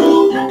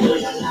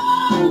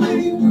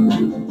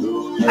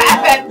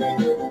 Clap it.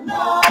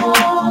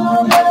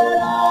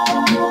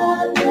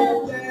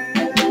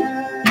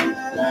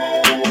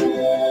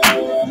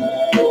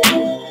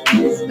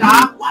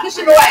 Stop. Push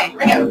it away. Here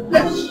we go.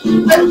 Push.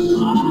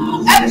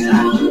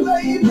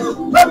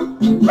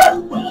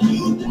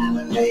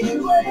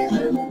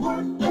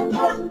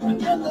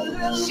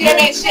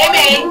 Shimmy,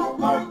 shimmy.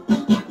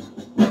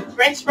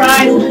 French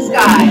fries in the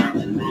sky.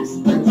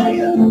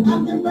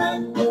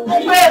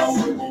 Twist.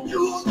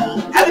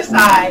 Other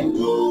side.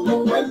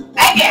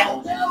 Again.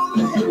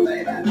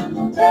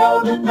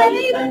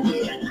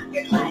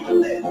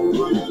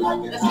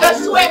 Let's go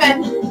swimming.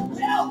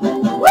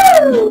 Woo!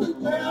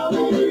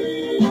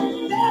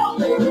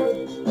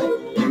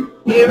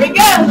 Here we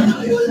go.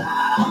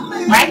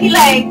 Righty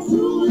legs.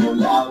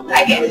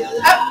 Again.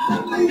 Up,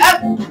 up.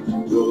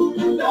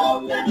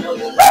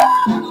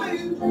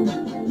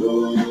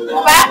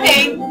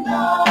 Clapping.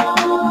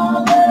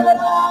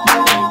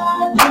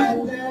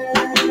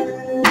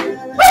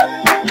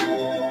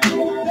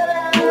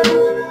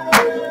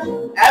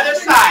 Other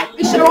side.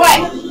 Push it away.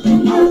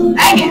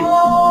 Again.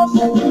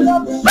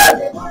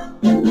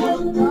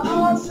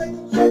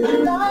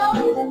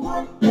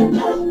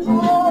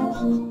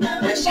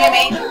 The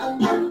shimmy.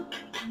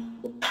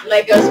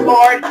 Leg goes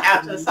forward,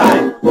 out to the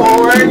side.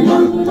 Forward,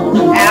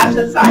 out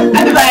to the side.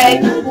 Other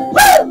leg. Woo!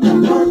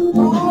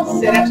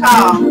 Sit up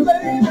tall.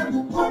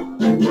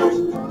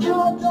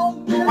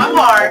 One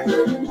more.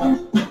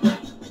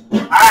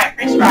 Alright,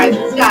 French fries in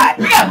the sky.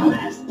 Here we go.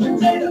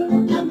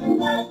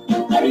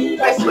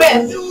 Twist,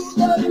 twist.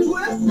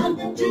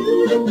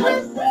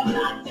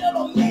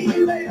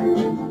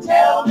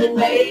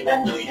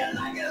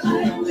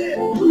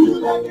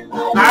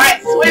 Alright,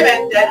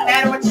 swimming. Doesn't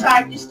matter which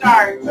side you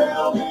start.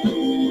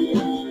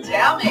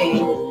 Tell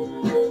me.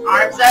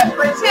 Arms up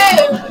for 2.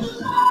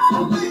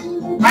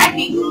 Right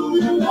knee.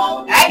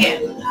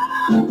 Again.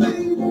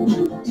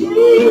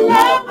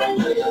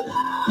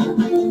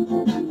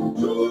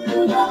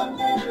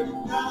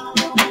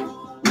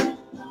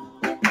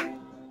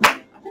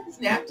 I think it's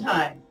nap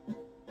time.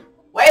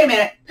 Wait a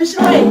minute. Push it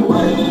away.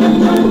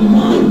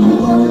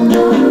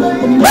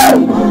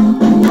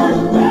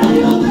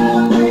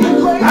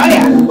 Oh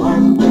yeah.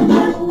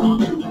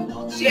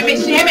 Shimmy,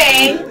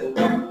 shimmy.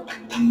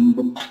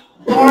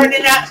 Forward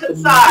and out to the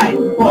side.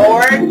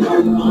 Forward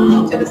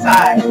to the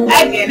side.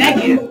 Again,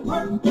 again.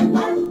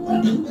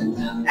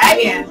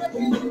 Again.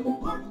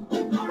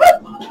 Woo.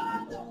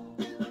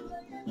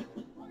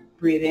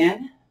 Breathe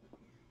in.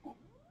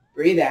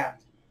 Breathe out.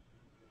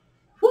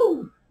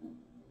 Woo.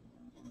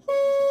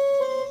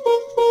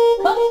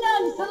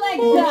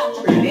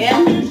 Breathe in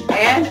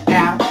and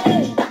out.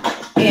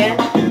 In,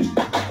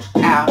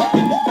 out.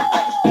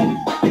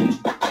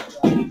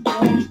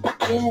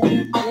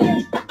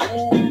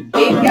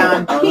 Keep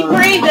going. Keep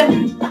breathing.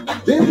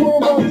 This one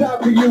goes out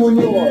to you and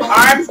yours.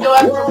 Arms go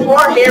up for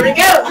 4. Here we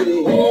go.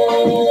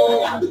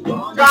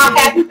 Draw a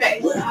happy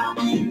face.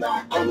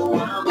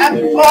 Up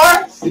for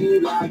 4.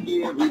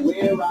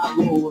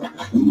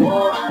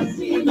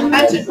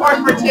 Punch it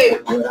forward for 2.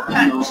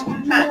 Punch,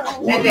 punch,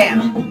 and down.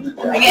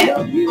 Again.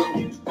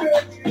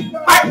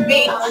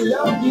 Heartbeat.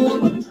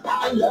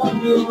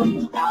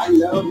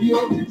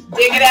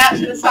 Dig it out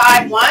to the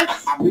side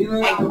once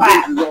and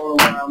clap.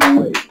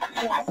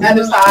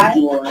 Other side.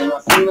 Now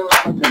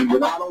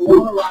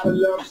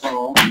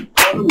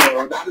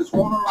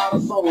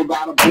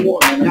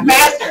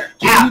faster.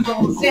 Out,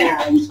 center,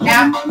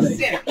 out,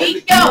 center.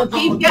 Keep going,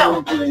 keep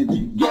going.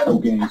 Ghetto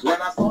games.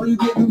 When I saw you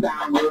getting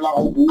down, girl, I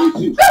hope it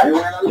was you. And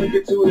when I look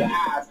into your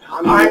eyes,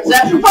 arms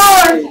up and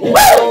forward. Woo!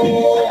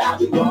 I'll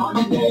be gone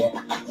today,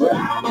 but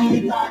I'll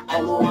be back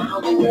from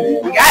around the way.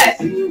 You got it.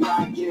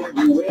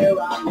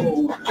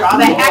 Draw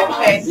that happy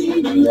face.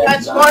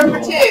 Touch forward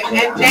for 2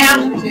 and down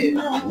for 2.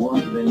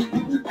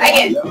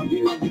 Again.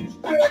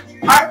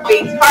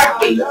 Heartbeats,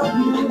 heartbeats.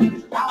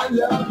 I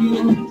love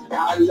you. I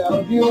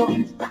love you.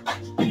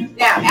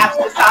 Now, out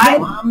to the side.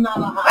 I'm not a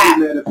high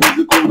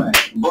metaphysical man,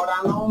 but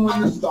I know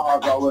when the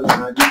stars are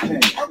aligned, you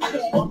can't.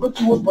 Bump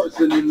to a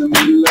person in the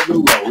middle of the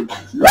road.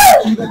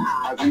 Look to the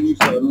eyes and you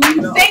suddenly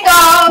know.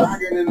 Singles.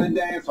 Rocking in the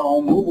dance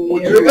hall, moving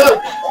with Here we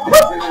go.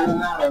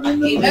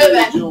 Keep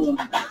moving.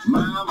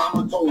 My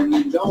mama told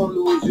me don't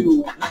lose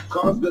you,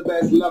 cause the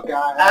best luck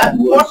I had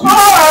was you.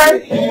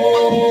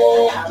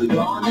 Hey, I'll be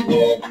gone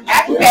today.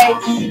 Happy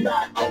face.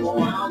 Back from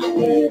around the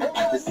way.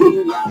 It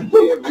seems like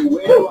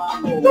everywhere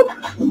I go,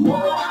 the more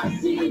I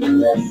see, the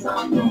less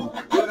I know.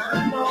 But I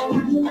know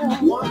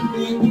one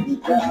thing,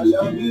 that I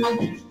love you.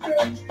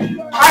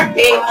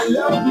 Heartbeat. I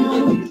love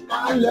you.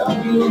 I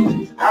love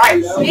you. All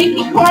right,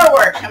 sneaky core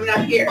work coming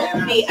up here.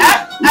 Knee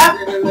up, up,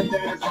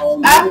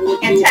 up,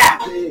 and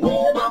tap.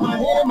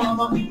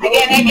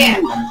 Again,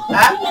 again.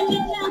 Up,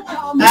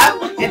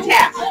 up, and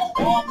tap.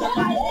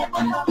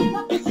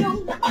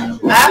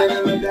 Up,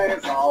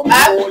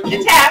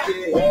 and tap.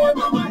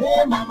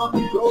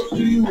 Keep going.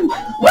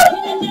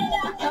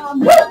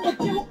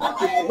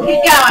 We're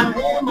going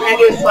to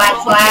do a slap,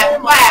 slap,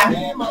 clap.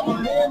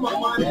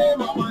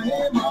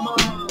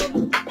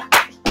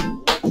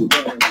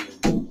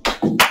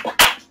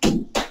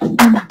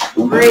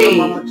 Breathe.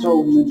 Mama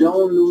told me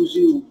don't lose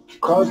you,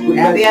 cause the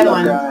best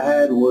luck I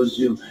had was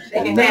you.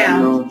 Take it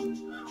down.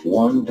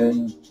 One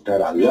thing,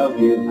 that I love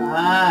you.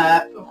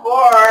 Up, 4.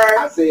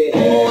 I said,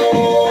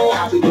 hey,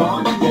 I'll be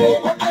gone today.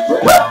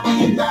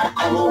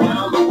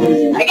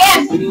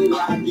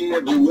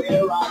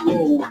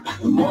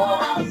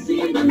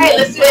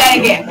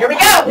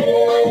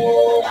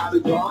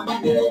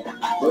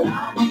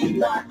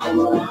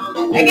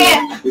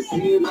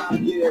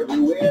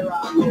 everywhere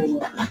I go.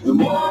 The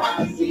more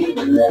I see,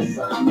 the less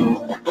I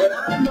know. But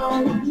I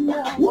know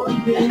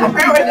one thing. I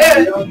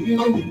love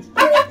you.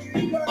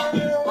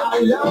 I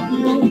love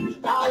you.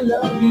 I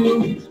love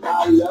you.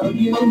 I love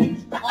you.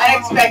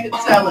 Unexpected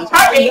solos.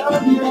 Heartbeat.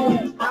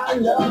 I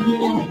love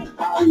you.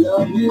 I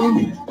love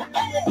you.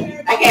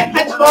 Again,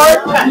 punch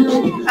forward, punch,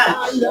 punch.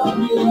 I love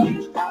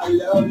you. I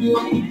love you.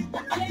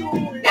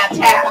 Now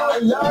tap. I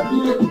love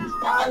you.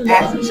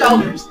 Add some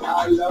shoulders.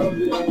 I love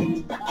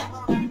you.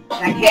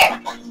 Now kick,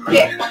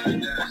 kick,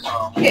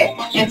 kick,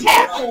 and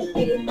tap.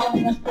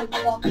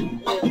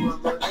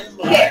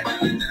 Kick,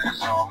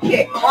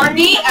 kick, or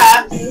knee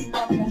ups.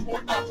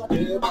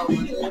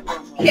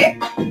 Kick,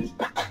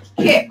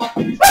 kick,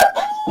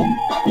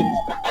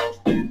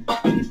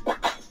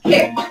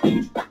 kick,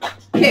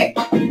 kick.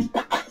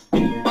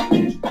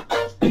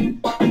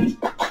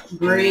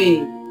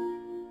 Breathe.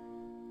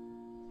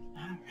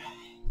 All right.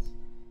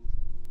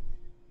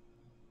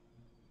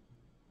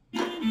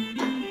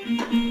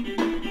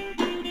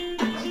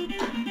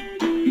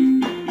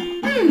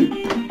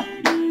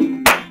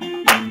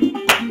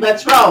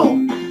 Let's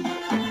roll.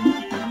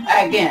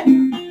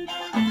 Again.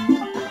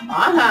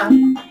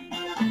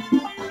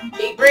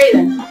 Keep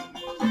breathing.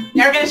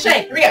 Now we're going to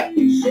shake. Here we go.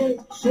 Shake,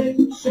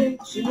 shake, shake,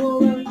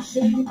 Senora,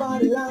 shake your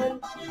body line.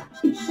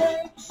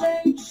 Shake,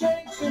 shake,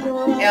 shake,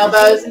 Senora.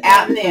 Elbows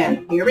out and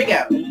in. Here we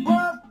go.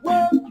 Work,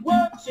 work,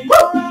 work,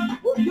 Senora,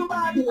 work your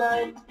body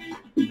line.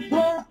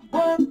 Work,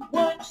 work,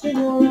 work,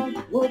 Senora,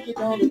 work it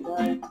all the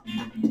time.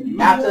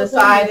 Out to the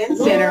side and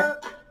center.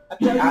 Out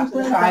to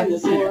the side and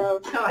center.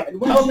 Kind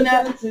of like open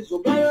up.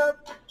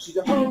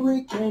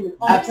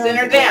 Up,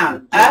 center,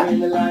 down. Up,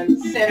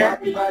 center,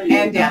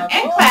 and down.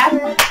 And clap.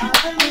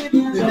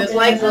 Move those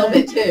legs a little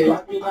bit too.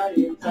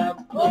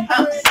 Little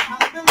pumps.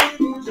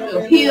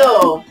 Little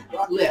heel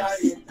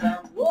lifts.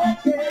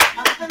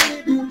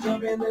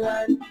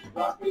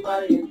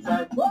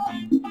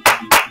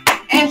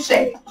 And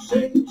shake.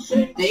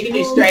 Now you can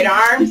do straight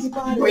arms,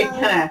 or you can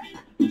kind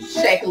of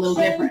shake a little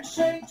different.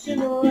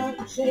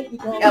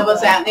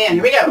 Elbows out and in.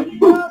 Here we go.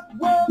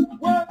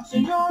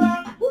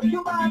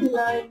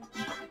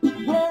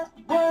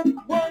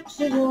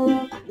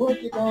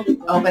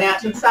 Open out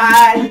to the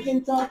side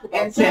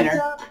and center.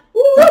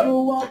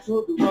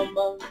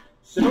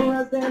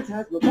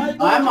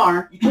 One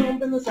more.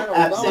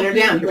 Up, center,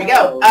 down. Here we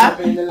go. Up,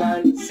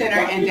 center,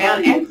 and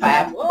down, and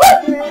clap.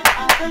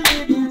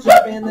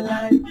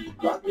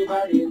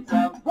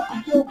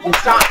 And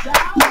stomp.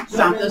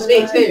 Stomp those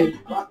feet too.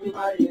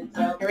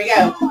 Here we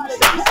go.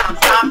 Stomp, stomp,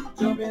 stomp.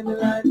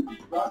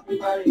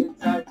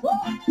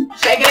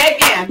 Shake it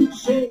again.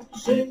 Shake,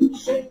 shake,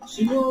 shake,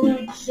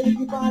 Senora, shake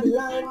your body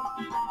line.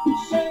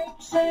 Shake,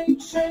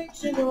 shake, shake,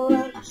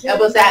 Senora.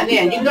 Elbows out and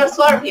in. You can go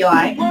slower if you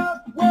like.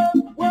 Work, work,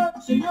 work,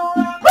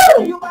 Senora,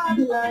 Woo! your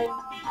body line.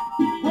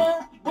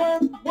 Work,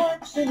 work,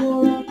 work,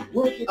 Senora.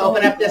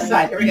 Open up this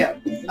side. Here we go.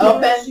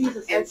 Open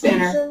and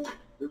center.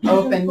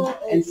 Open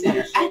and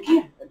center.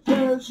 Again.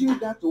 You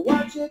got to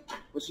watch it.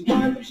 When she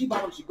bottom, she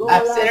bottom, she go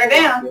Up, center,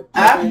 down.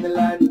 Up,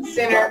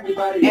 center,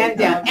 and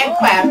down. And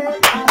clap.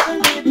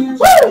 Woo!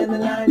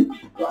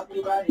 Rock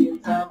your body in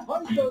time.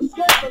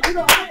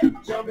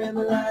 Jump in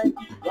the line.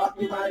 Rock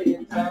your body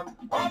in time.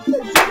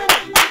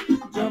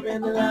 Jump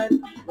in the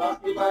line.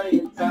 Rock your body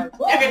in time.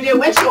 You're going to do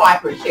windshield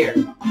wipers here.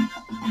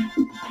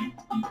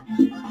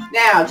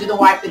 Now do the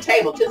wipe the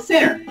table to the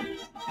center.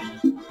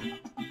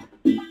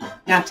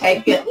 Now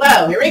take it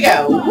low. Here we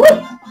go.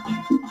 Woo!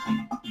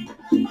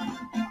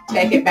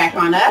 Take it back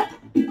on up.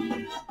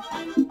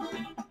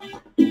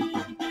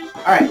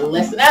 All right,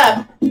 listen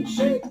up.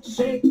 Shake,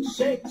 shake,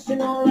 shake,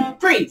 Senora.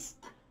 Freeze.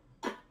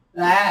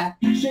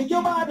 Shake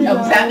your body.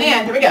 Elbows out and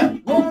in. Here we go.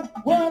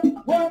 Work, work,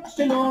 work,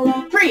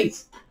 Senora.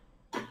 Freeze.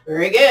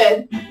 Very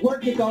good.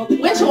 Work it all the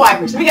time. Windshield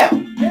wipers. Here we go.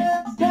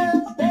 Dance,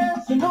 dance,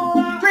 dance,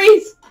 Senora.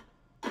 Freeze.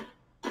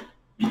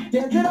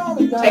 Dance it all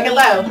the time. Take it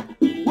low.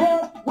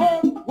 Work,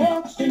 work,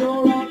 work,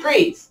 Senora.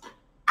 Freeze.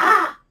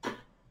 Ah.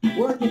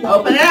 Work it all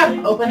Open the it time.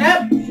 up. Open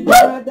up.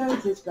 Senora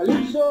dances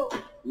calypso.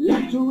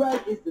 Left to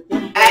right is the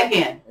tempo.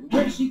 Again. And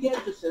when she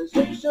gets the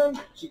sensation,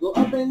 she go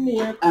up in the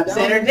air. Up,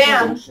 center,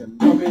 down.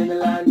 Jump in the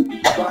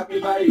line. Rock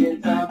your body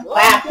in time.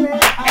 Clap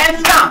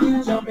and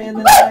stomp. Jump in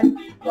the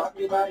line. Rock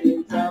your body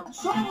in time.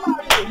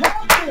 Somebody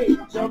help me.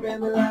 Jump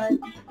in the line.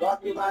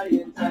 Rock your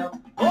body in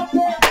time. Okay,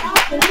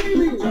 I believe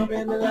you. Jump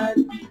in the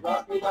line.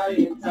 Rock your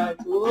body in time.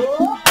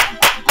 Whoa.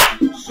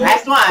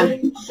 Last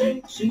one.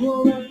 Shake,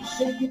 Senora,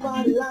 shake your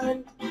body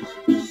line.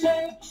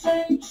 Shake,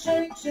 shake,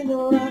 shake,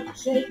 Senora,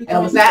 shake your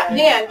Elbows body out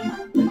and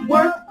line. in.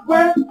 Work,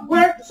 work,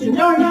 work,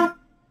 Senora.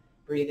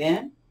 Breathe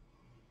in.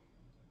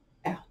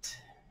 Out.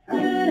 All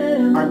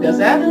right. Arm goes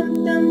up.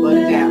 Float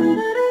it down.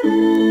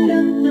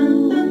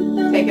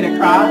 Take it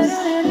across.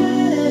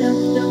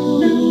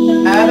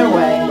 Other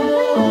way.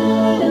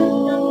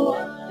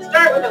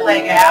 Start with the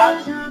leg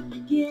out.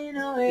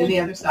 To the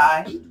other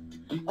side.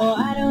 Oh,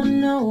 I don't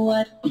know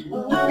what.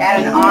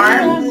 Add an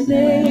arm.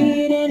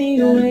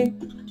 Bring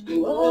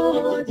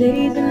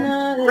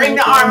Bring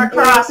the arm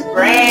across.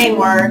 Brain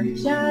work.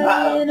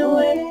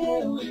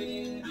 Uh-oh.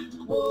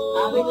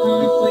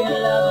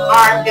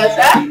 Arm goes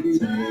up.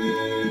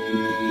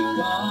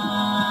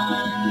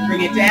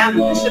 Bring it down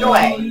and push it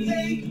away.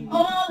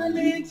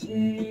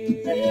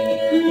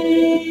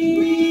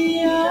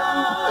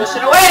 Push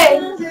it away.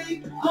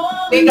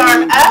 Big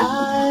arm up.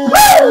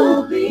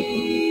 Woo!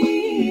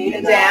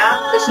 And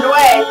down. Push it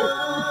away.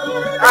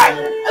 All right,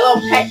 a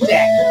little pec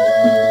deck.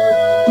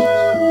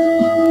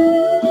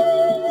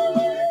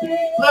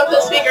 Lift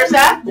those fingers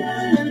up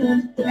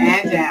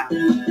and down.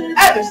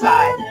 Other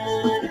side.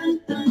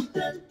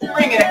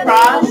 Bring it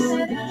across.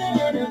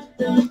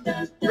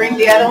 Bring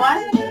the other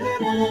one.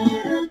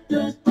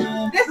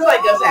 This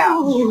leg goes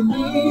out.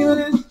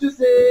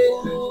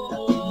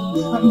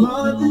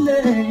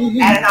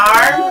 Add an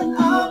arm.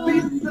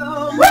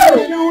 Woo!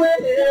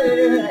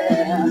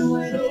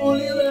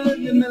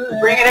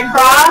 Bring it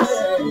across.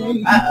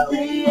 Uh-oh.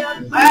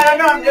 I don't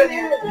know what I'm doing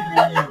here.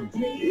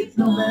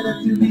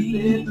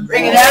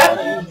 Bring it up.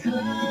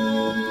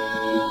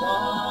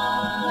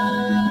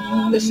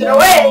 Push it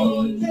away.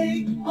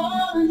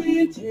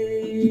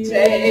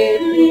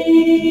 Take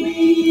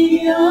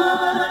me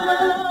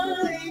on.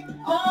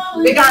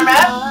 Big arm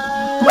up.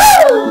 Woo!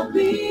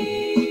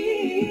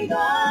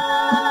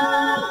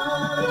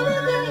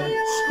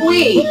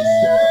 Squeeze.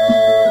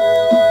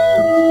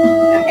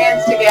 The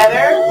hands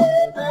together.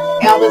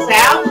 Elbows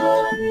out.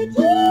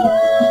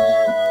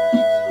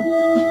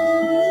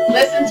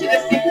 Listen to the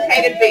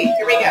syncopated beat.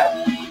 Here we go.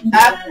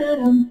 Up.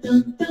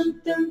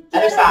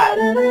 Other side.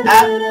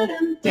 Up.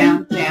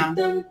 Down. Down.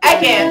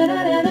 Again.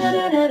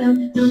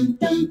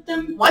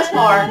 Once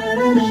more.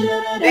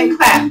 Then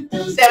clap.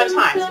 7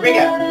 times. Here we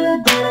go.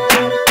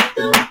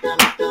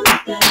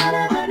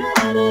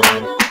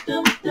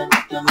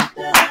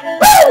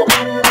 Woo!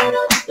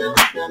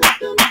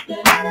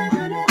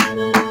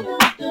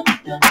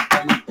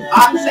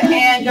 Opposite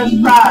hand goes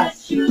across.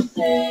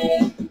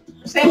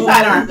 Same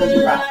side arm goes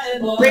across.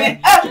 Bring it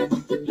up.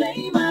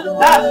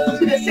 Up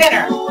to the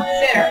center.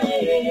 Center.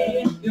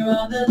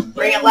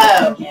 Bring it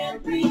low.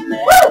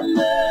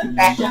 Woo!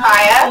 Back to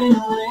high up.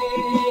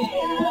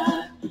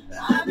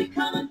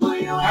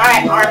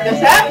 Alright, arm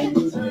goes up.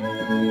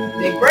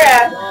 Big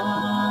breath.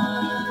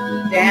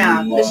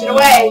 Down. Push it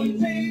away.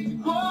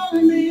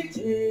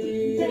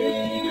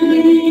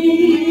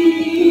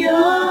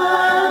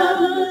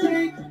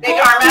 Big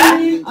arm up.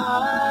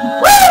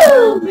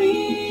 Woo!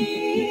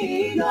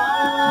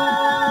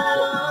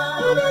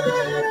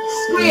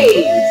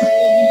 Squeeze.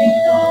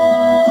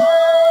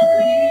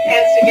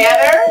 Hands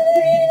together.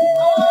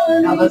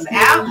 Elbows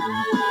out.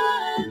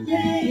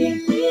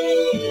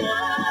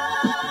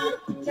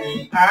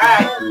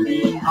 Alright.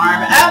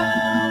 Arm up.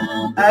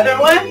 Other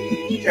one.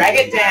 Drag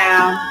it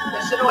down.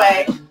 Push it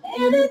away.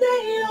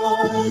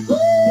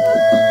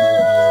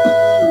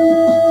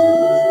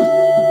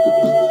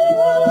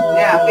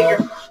 Now,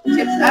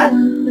 fingertips up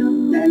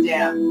and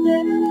down.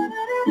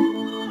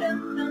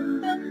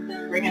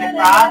 Bring it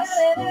across.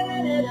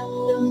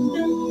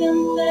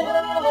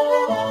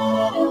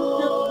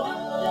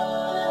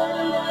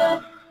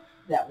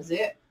 That was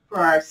it for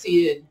our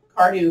seated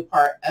cardio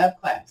part of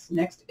class.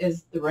 Next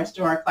is the rest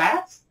of our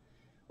class,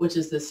 which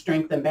is the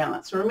strength and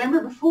balance. So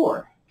remember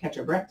before, catch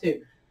your breath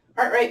too.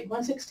 Heart rate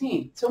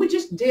 116. So we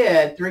just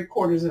did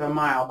 3/4 of a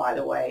mile, by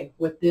the way,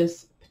 with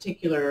this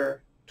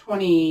particular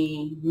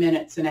 20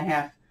 minutes and a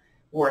half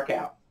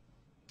workout.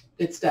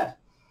 Good stuff.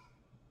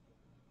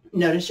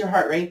 Notice your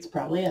heart rate's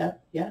probably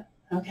up. Yeah.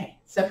 Okay.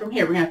 So from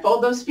here, we're going to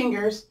fold those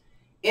fingers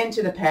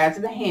into the pads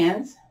of the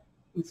hands.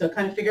 And so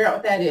kind of figure out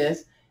what that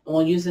is. And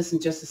we'll use this in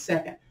just a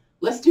second.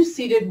 Let's do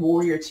seated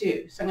warrior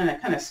 2. So I'm going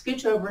to kind of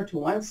scooch over to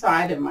one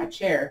side of my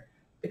chair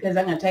because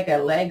I'm going to take a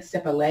leg,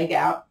 step a leg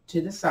out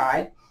to the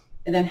side,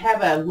 and then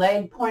have a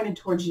leg pointed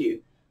towards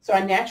you. So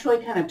I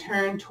naturally kind of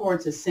turn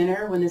towards the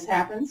center when this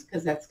happens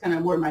because that's kind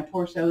of where my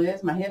torso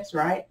is, my hips,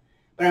 right?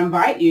 But I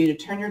invite you to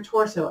turn your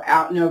torso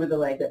out and over the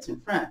leg that's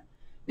in front.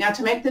 Now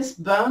to make this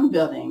bone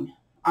building,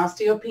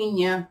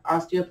 osteopenia,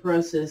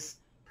 osteoporosis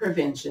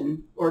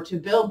prevention, or to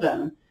build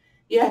bone,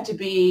 you have to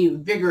be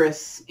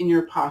vigorous in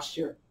your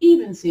posture,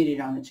 even seated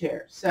on the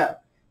chair. So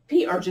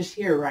feet are just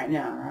here right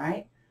now,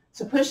 right?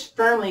 So push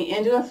firmly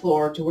into the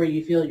floor to where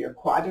you feel your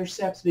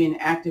quadriceps being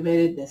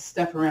activated, the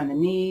stuff around the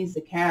knees,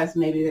 the calves,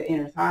 maybe the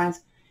inner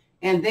thighs.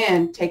 And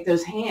then take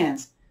those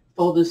hands,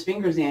 fold those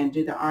fingers in,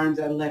 do the arms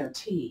at a letter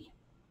T.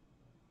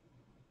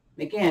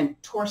 Again,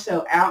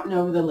 torso out and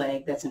over the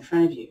leg that's in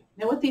front of you.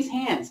 Now with these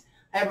hands,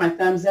 I have my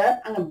thumbs up.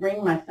 I'm going to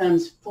bring my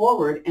thumbs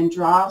forward and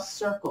draw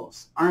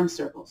circles, arm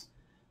circles,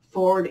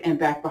 forward and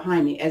back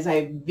behind me as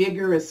I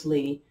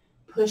vigorously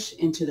push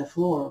into the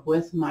floor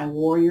with my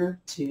warrior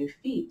 2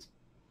 feet.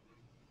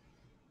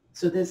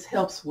 So this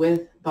helps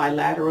with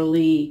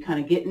bilaterally kind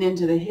of getting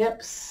into the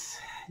hips.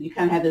 You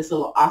kind of have this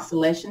little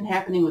oscillation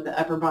happening with the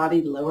upper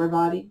body, the lower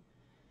body.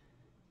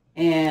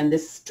 And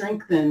this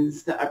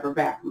strengthens the upper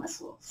back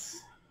muscles.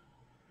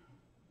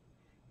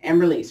 And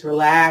release.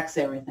 Relax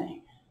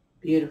everything.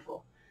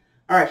 Beautiful.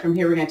 All right, from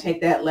here we're going to take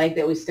that leg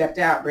that we stepped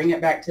out, bring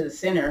it back to the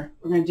center.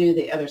 We're going to do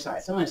the other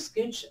side. So I'm going to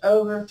scooch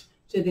over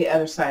to the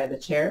other side of the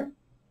chair.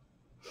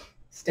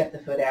 Step the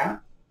foot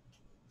out.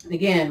 And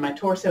again, my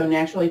torso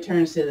naturally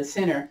turns to the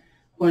center.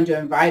 I'm going to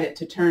invite it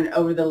to turn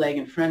over the leg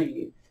in front of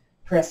you,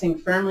 pressing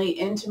firmly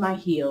into my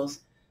heels,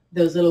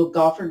 those little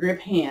golfer grip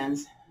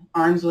hands,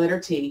 arms letter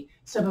T.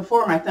 So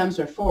before my thumbs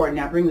are forward,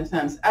 now bring the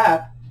thumbs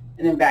up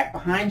and then back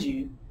behind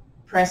you.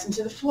 Press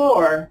into the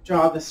floor,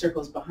 draw the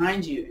circles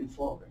behind you and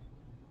forward.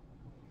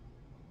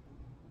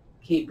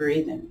 Keep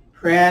breathing.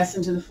 Press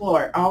into the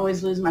floor.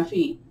 Always lose my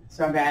feet,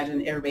 so I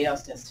imagine everybody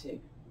else does too.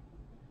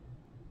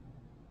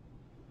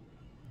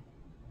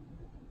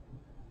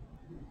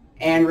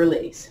 And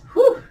release.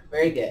 Whew,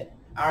 very good.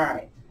 All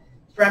right.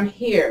 From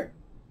here,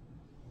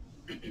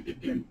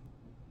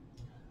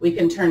 we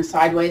can turn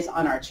sideways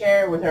on our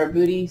chair with our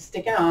booty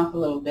sticking off a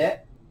little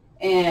bit.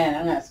 And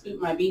I'm going to scoop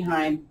my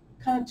behind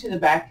kind of to the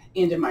back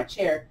end of my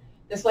chair.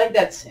 This leg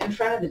that's in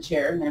front of the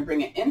chair, I'm going to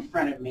bring it in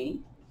front of me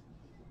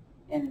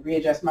and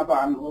readjust my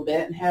bottom a little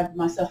bit and have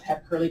myself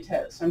have curly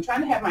toes. So I'm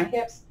trying to have my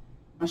hips,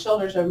 my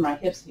shoulders over my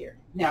hips here.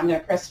 Now I'm going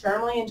to press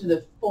firmly into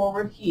the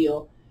forward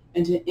heel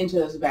into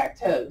those back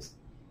toes.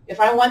 If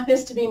I want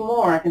this to be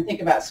more, I can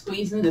think about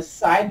squeezing the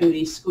side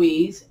booty,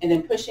 squeeze, and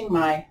then pushing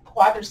my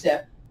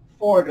quadricep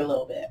forward a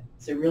little bit.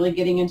 So really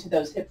getting into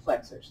those hip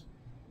flexors.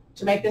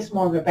 To make this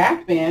more of a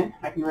back bend,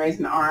 I can raise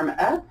an arm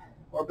up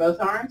or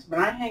both arms, but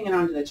I'm hanging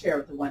onto the chair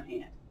with the one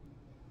hand.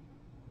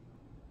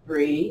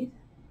 Breathe.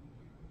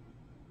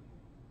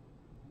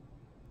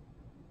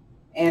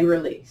 And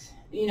release.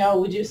 You know,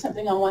 we do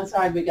something on one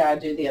side, we got to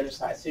do the other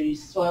side. So you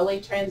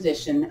slowly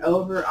transition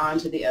over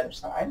onto the other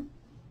side.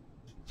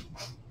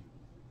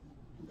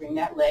 Bring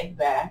that leg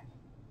back.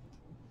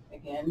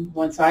 Again,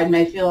 one side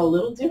may feel a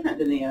little different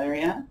than the other,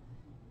 yeah?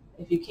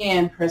 If you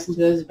can, press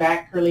into those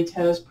back curly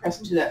toes, press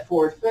into that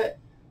forward foot,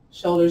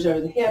 shoulders over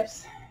the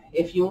hips.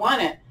 If you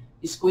want it,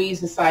 you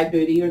squeeze the side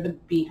booty or the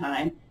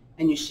behind,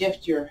 and you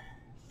shift your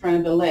front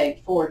of the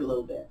leg forward a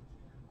little bit.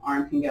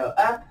 Arm can go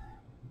up.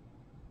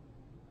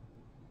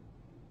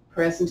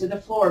 Press into the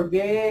floor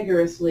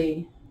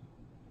vigorously.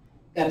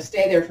 Got to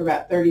stay there for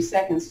about 30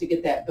 seconds to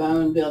get that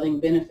bone building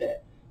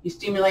benefit. You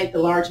stimulate the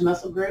large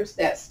muscle groups,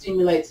 that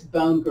stimulates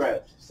bone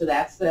growth. So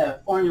that's the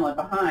formula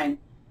behind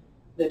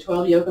the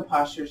 12 yoga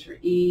postures for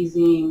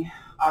easing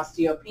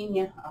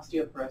osteopenia,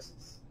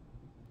 osteoporosis.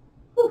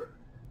 Whew.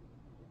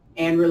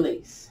 And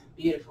release.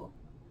 Beautiful.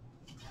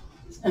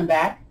 Let's come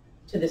back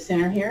to the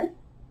center here.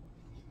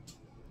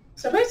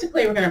 So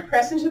basically we're going to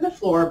press into the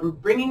floor,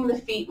 bringing the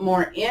feet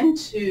more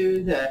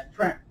into the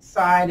front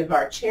side of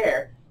our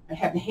chair. I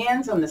have the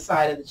hands on the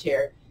side of the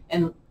chair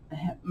and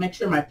make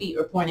sure my feet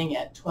are pointing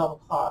at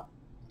 12 o'clock.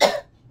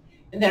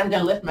 And then I'm going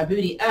to lift my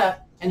booty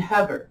up and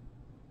hover.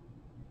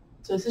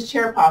 So this is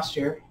chair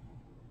posture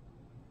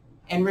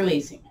and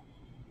releasing.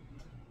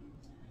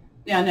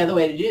 Now another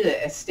way to do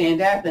that is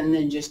stand up and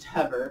then just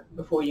hover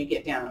before you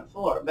get down on the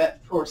floor.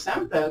 But for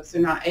some folks,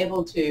 they're not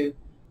able to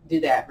do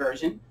that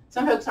version.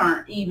 Some folks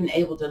aren't even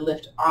able to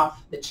lift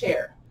off the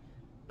chair.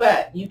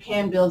 But you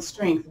can build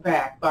strength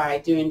back by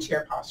doing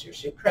chair posture.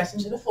 So you press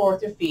into the floor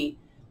with your feet,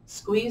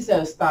 squeeze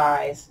those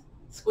thighs,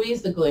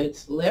 squeeze the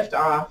glutes, lift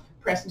off,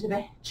 press into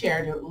the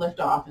chair to lift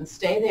off, and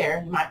stay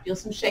there. You might feel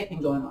some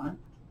shaking going on.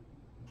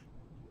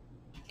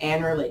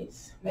 And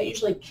release. That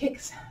usually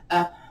kicks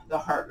up the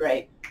heart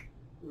rate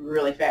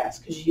really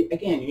fast because,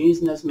 again, you're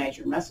using those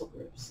major muscle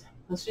groups.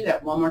 Let's do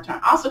that one more time.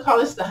 I also call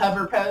this the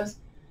hover pose.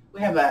 We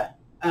have a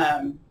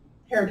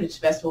Heritage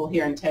Festival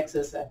here in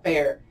Texas, a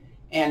fair,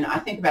 and I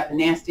think about the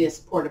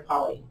nastiest porta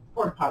potty,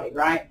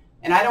 right?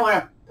 And I don't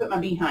want to put my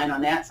behind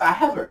on that, so I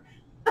hover.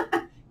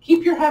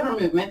 Keep your hover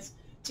movements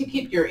to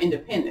keep your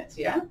independence,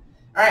 yeah? All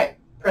right,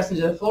 press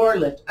into the floor,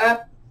 lift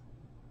up.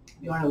 If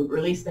you want to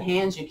release the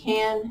hands, you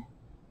can.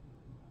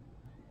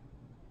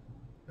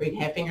 Or you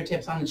can have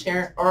fingertips on the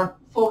chair or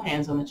full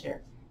hands on the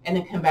chair, and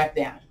then come back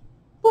down.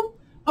 Whoop.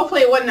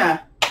 Hopefully it wasn't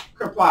a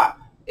kerplop.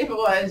 If it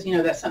was, you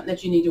know, that's something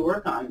that you need to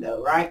work on,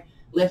 though, right?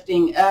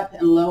 Lifting up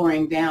and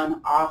lowering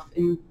down off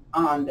and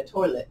on the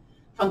toilet.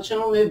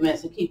 Functional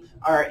movements to keep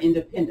our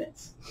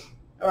independence.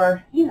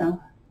 Or, you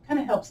know, kind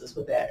of helps us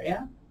with that,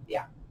 yeah?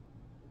 Yeah.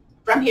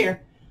 From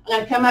here, I'm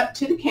going to come up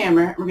to the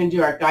camera, and we're going to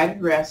do our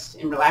guided rest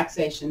and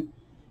relaxation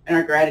and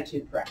our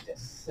gratitude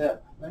practice. So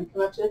I'm going to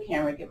come up to the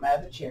camera and get my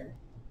other chair.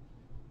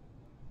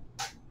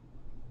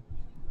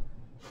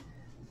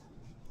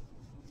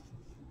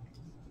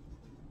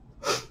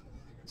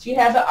 So you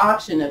have the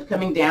option of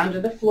coming down to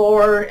the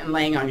floor and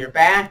laying on your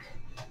back,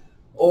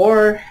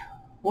 or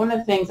one of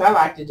the things I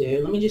like to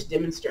do, let me just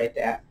demonstrate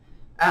that,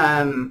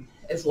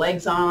 is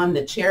legs on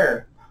the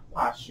chair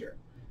posture.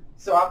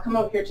 So I'll come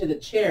over here to the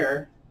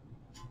chair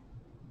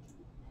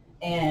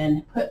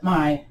and put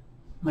my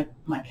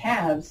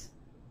calves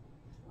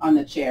on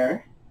the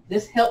chair.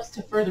 This helps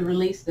to further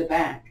release the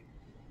back,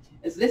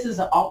 as this is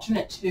an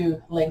alternate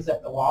to legs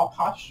up the wall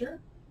posture.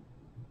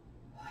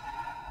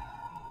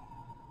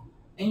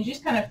 And you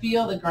just kind of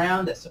feel the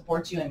ground that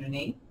supports you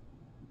underneath.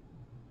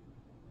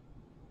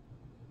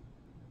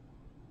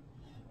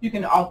 You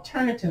can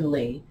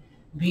alternatively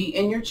be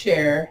in your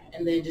chair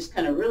and then just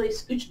kind of really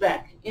scooch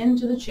back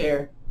into the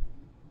chair.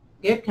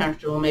 Get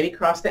comfortable, maybe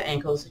cross the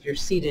ankles if you're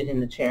seated in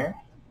the chair.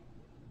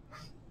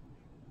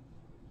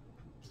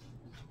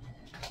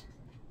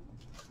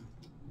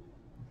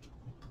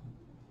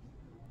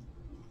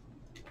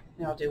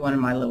 And I'll do one of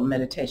my little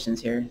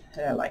meditations here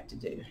that I like to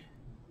do.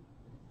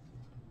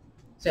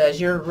 So as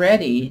you're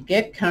ready,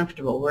 get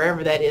comfortable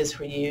wherever that is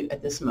for you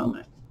at this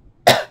moment.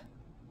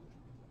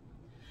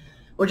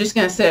 We're just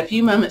going to set a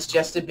few moments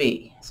just to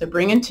be. So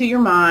bring into your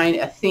mind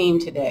a theme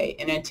today,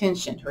 an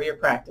intention for your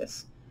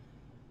practice.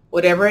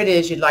 Whatever it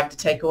is you'd like to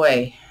take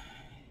away,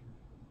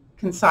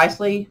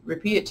 concisely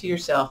repeat it to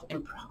yourself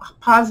in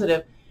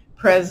positive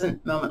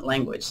present moment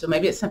language. So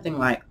maybe it's something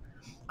like,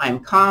 I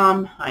am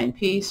calm, I am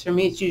peace. For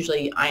me, it's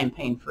usually I am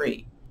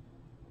pain-free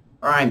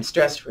or I am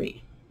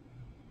stress-free.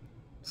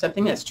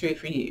 Something that's true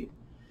for you.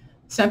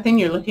 Something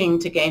you're looking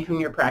to gain from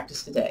your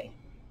practice today.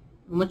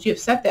 And once you've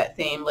set that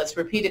theme, let's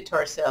repeat it to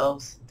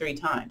ourselves 3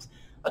 times.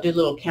 I'll do a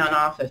little count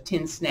off of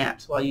 10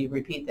 snaps while you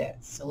repeat that.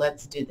 So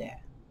let's do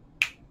that.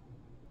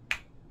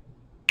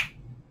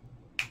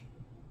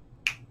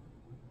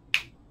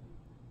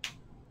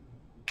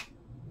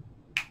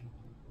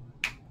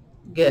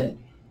 Good.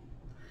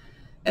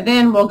 And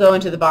then we'll go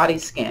into the body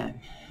scan.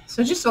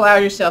 So just allow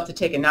yourself to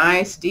take a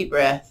nice deep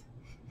breath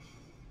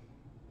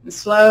and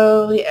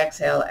slowly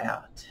exhale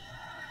out.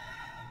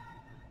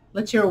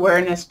 Let your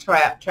awareness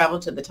travel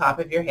to the top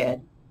of your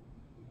head.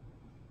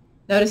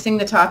 Noticing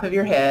the top of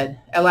your head,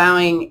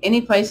 allowing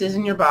any places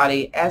in your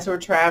body as we're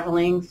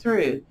traveling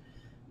through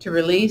to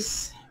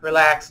release,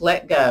 relax,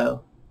 let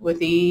go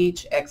with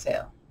each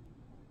exhale.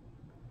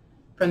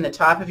 From the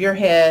top of your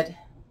head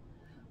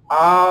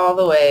all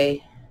the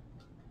way,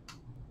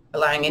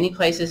 allowing any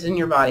places in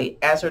your body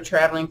as we're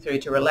traveling through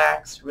to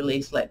relax,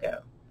 release, let go.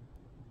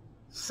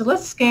 So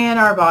let's scan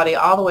our body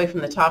all the way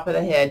from the top of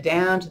the head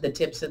down to the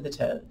tips of the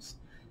toes.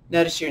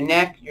 Notice your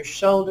neck, your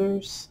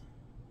shoulders,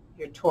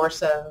 your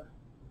torso,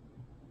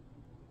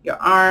 your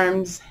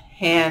arms,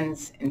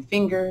 hands, and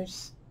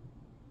fingers.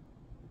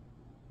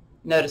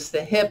 Notice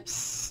the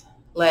hips,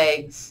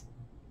 legs,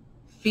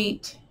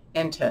 feet,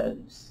 and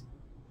toes.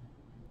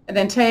 And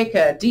then take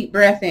a deep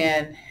breath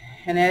in,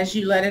 and as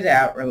you let it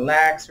out,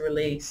 relax,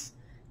 release,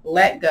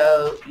 let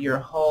go your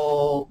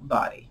whole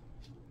body.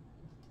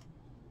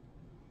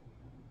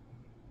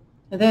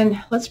 And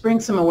then let's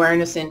bring some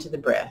awareness into the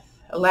breath.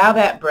 Allow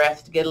that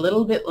breath to get a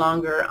little bit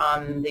longer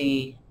on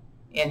the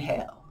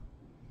inhale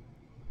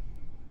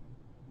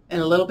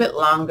and a little bit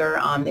longer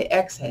on the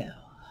exhale.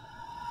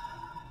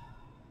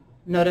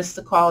 Notice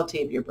the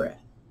quality of your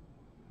breath.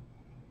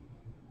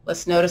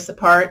 Let's notice the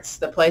parts,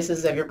 the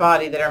places of your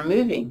body that are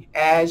moving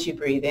as you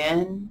breathe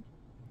in,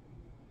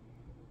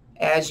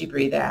 as you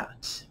breathe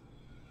out.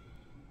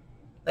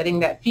 Letting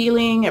that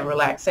feeling of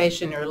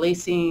relaxation and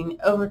releasing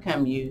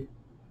overcome you.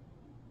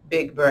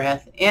 Big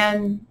breath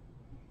in,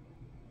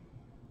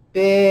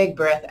 big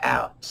breath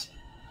out.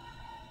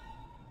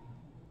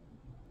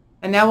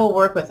 And now we'll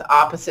work with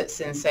opposite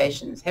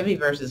sensations, heavy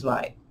versus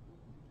light.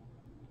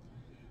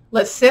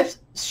 Let's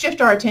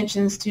shift our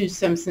attentions to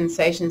some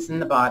sensations in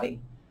the body,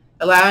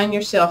 allowing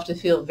yourself to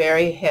feel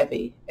very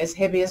heavy as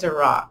a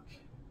rock,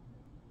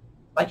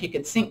 like you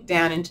could sink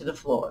down into the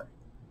floor.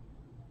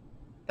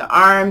 The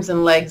arms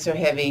and legs are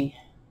heavy,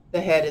 the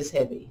head is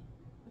heavy,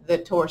 the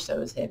torso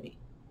is heavy,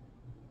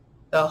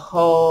 the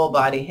whole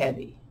body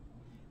heavy.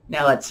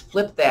 Now let's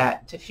flip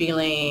that to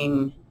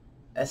feeling,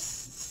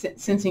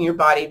 sensing your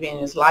body being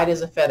as light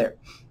as a feather.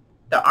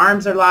 The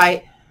arms are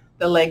light,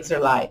 the legs are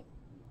light,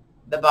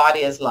 the body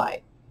is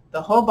light.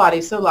 The whole body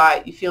is so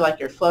light you feel like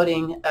you're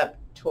floating up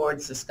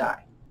towards the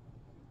sky.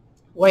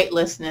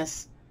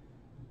 Weightlessness,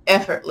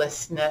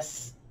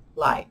 effortlessness,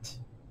 light.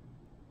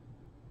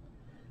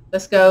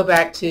 Let's go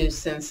back to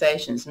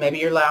sensations. Maybe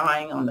you're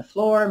lying on the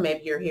floor,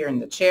 maybe you're here in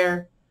the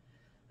chair.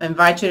 I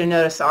invite you to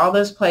notice all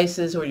those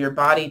places where your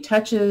body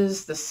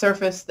touches the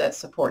surface that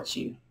supports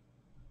you.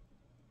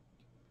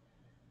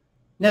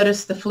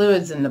 Notice the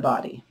fluids in the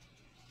body.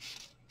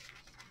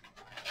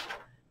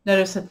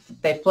 Notice that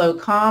they flow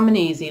calm and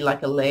easy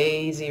like a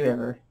lazy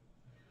river,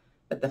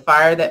 but the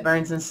fire that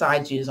burns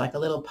inside you is like a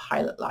little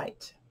pilot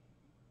light.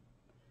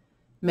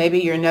 Maybe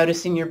you're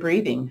noticing your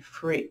breathing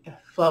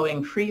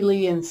flowing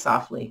freely and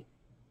softly.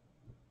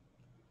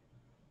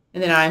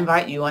 And then I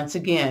invite you once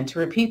again to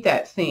repeat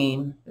that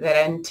theme,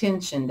 that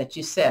intention that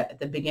you set at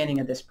the beginning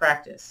of this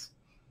practice.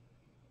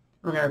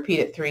 We're going to repeat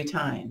it 3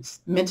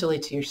 times, mentally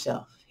to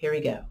yourself. Here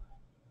we go.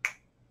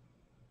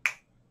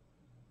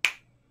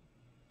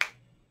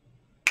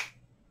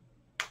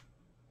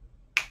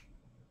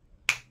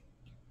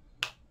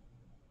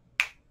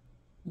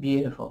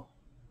 Beautiful.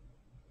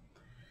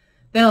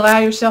 Then allow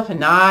yourself a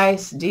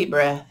nice deep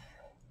breath.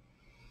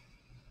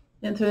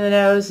 In through the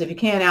nose, if you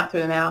can, out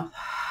through the mouth.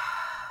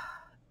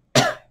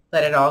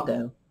 Let it all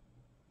go.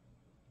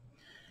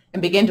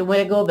 And begin to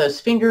wiggle those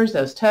fingers,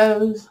 those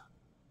toes.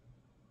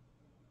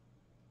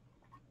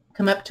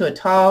 Come up to a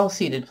tall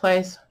seated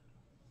place.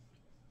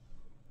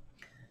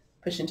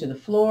 Push into the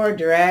floor,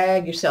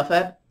 drag yourself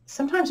up.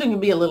 Sometimes we can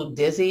be a little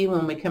dizzy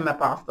when we come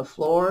up off the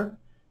floor.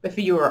 But if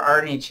you were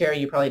already in a chair,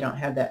 you probably don't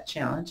have that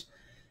challenge.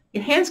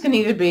 Your hands can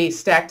either be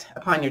stacked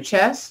upon your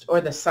chest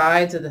or the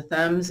sides of the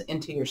thumbs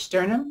into your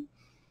sternum.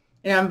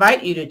 And I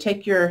invite you to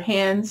take your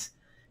hands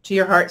to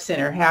your heart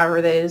center,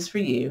 however that is for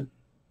you.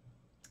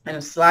 and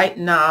a slight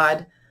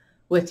nod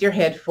with your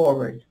head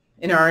forward,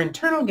 and our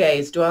internal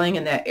gaze dwelling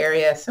in that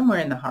area somewhere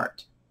in the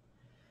heart.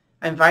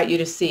 I invite you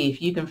to see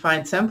if you can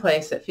find some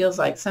place that feels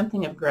like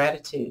something of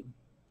gratitude.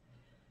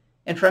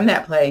 And from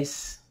that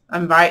place, I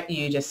invite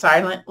you to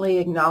silently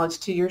acknowledge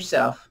to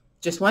yourself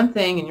just one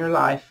thing in your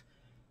life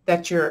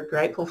that you're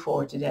grateful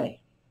for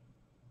today.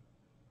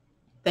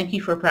 Thank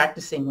you for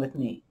practicing with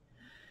me.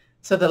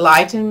 So the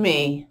light in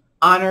me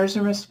honors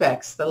and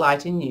respects the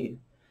light in you.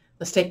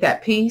 Let's take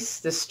that peace,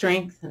 the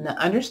strength, and the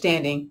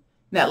understanding,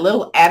 and that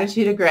little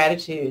attitude of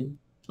gratitude, and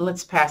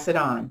let's pass it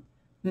on.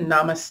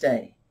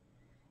 Namaste.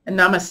 And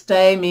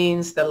namaste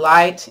means the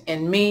light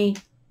in me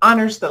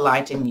honors the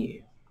light in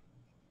you.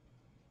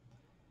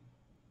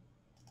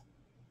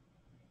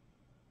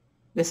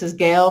 This is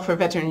Gail for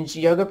Veterans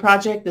Yoga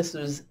Project. This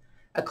was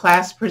a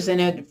class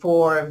presented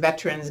for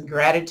Veterans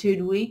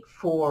Gratitude Week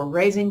for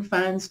raising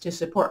funds to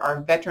support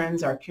our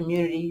veterans, our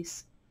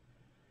communities.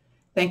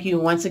 Thank you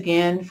once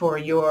again for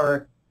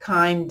your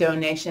kind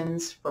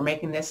donations for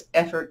making this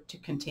effort to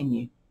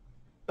continue.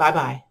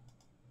 Bye-bye.